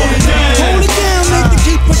 Got to hold it down. Hold it down, nigga,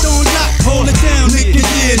 keep it on lock. Hold it down, nigga,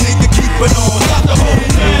 yeah, nigga, keep it on. Got to hold it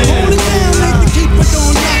down. Hold it down, nigga, keep it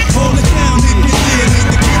on lock. Hold it down, nigga, yeah,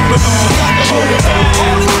 nigga, keep it on.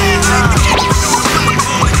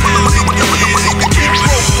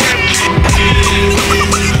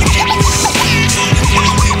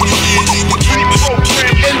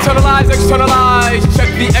 Internalize, externalize, check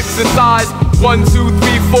the exercise. 1, 2,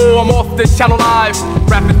 3, 4, I'm off the channel live.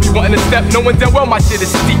 Rappers be wanting to step, knowing damn well my shit is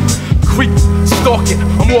steep. Creep, stalking,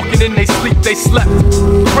 I'm walking in, they sleep, they slept.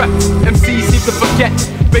 Crept, MCs seem to forget.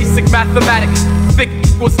 Basic mathematics, thick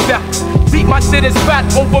equals depth. Beat my shit is fat,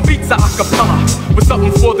 over beats a acapella. With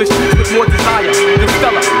something for the streets with more desire than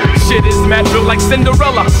Stella. Shit is mad real like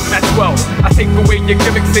Cinderella. That's well, I take away your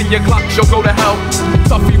gimmicks and your clock, you'll go to hell.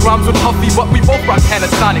 Tuffy rhymes with Huffy, but we both rock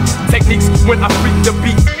Panasonic techniques when I freak the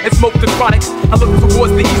beat and smoke the chronic. I look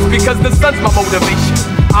towards the east because the sun's my motivation.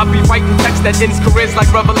 I'll be writing text that ends careers like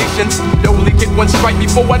revelations. You only get one strike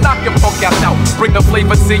before I knock your punk ass out. Bring the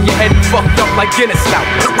flavor to your head fucked up like Guinness Stout.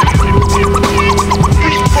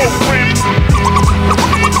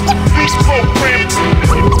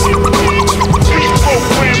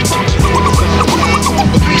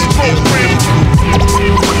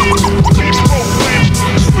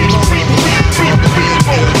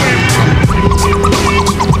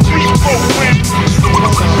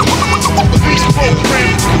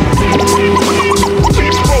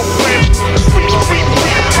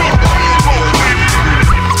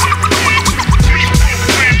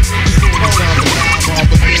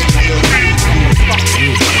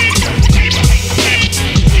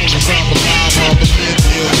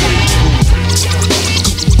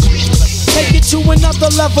 To another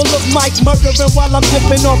level of mic murdering while I'm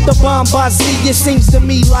dipping off the bomb by Z. It seems to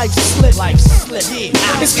me life slip.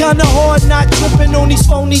 It's kinda hard not tripping on these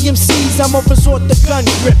phony MCs. I'm up resort the gun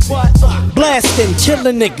grip. Blasting,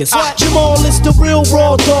 killing niggas. Jamal is the real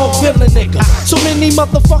raw dog villain nigga. So many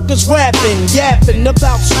motherfuckers rapping, yapping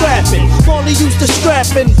about scrapping. Only used to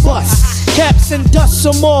strap and bust. Caps and dust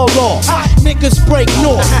some all off. Niggas break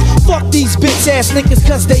north. Fuck these bitch ass niggas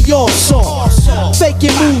cause they all soft.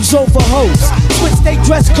 Faking moves over hoes. Switch they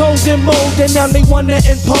dress code and mold, and now they wanna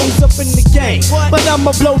impose up in the game. But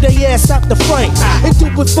I'ma blow they ass out the frame and do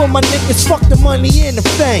it for my niggas. Fuck the money and the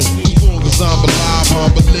fame. Cause I'm alive,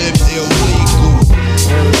 I'm live illegal.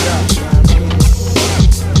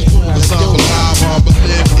 Cause I'm alive, I'm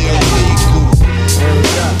live illegal.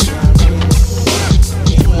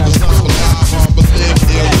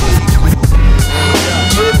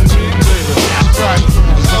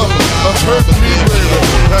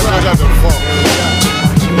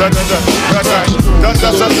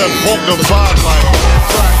 That's that funky vibe like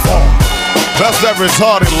funk. That's that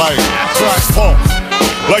retarded like funk.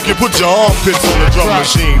 Like you put your armpits on the drum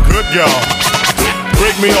machine. Good y'all.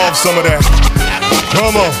 Break me off some of that.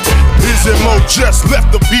 Come on. Is it more just left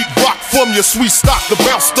the beat rock from your sweet stock? The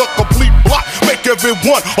bounce the complete block. Make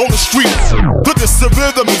everyone on the street to this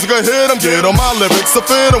rhythm. Music I hit them, get on my lyrics to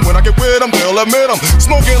fit them. When I get with them, they'll admit them.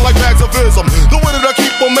 Smoking like bags of ism. The way that I keep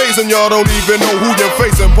amazing, y'all don't even know who you're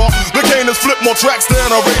facing, Paul. The Kane has flipped more tracks than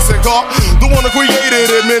a racing car. The one that created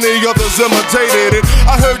it, many others imitated it.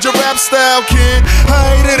 I heard your rap style, kid,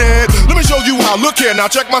 I hated it. Let me show you how, look here, now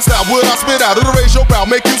check my style. What I spit out, it'll raise your brow,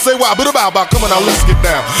 make you say wow. But about, come on now, let's get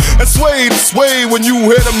down. And sway to sway when you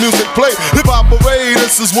hear the music play. Hip-hop parade,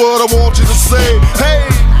 this is what I want you to say. Hey,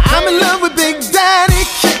 I'm in love with Big Daddy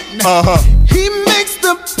Kane. He makes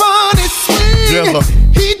the party swing.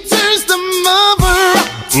 He turns the mother up.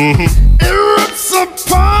 It rips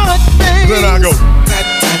apart, baby. Then I go.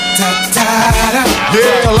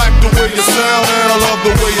 Yeah, I like the way you sound and I love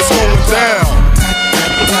the way it's going down.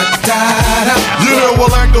 You know I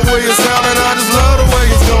like the way you sound and I just love the way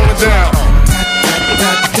it's going down.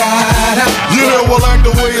 You know I like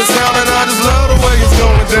the way it sound and I just love the way it's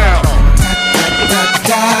going down.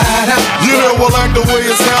 You know I like the way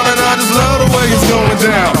it sound and I just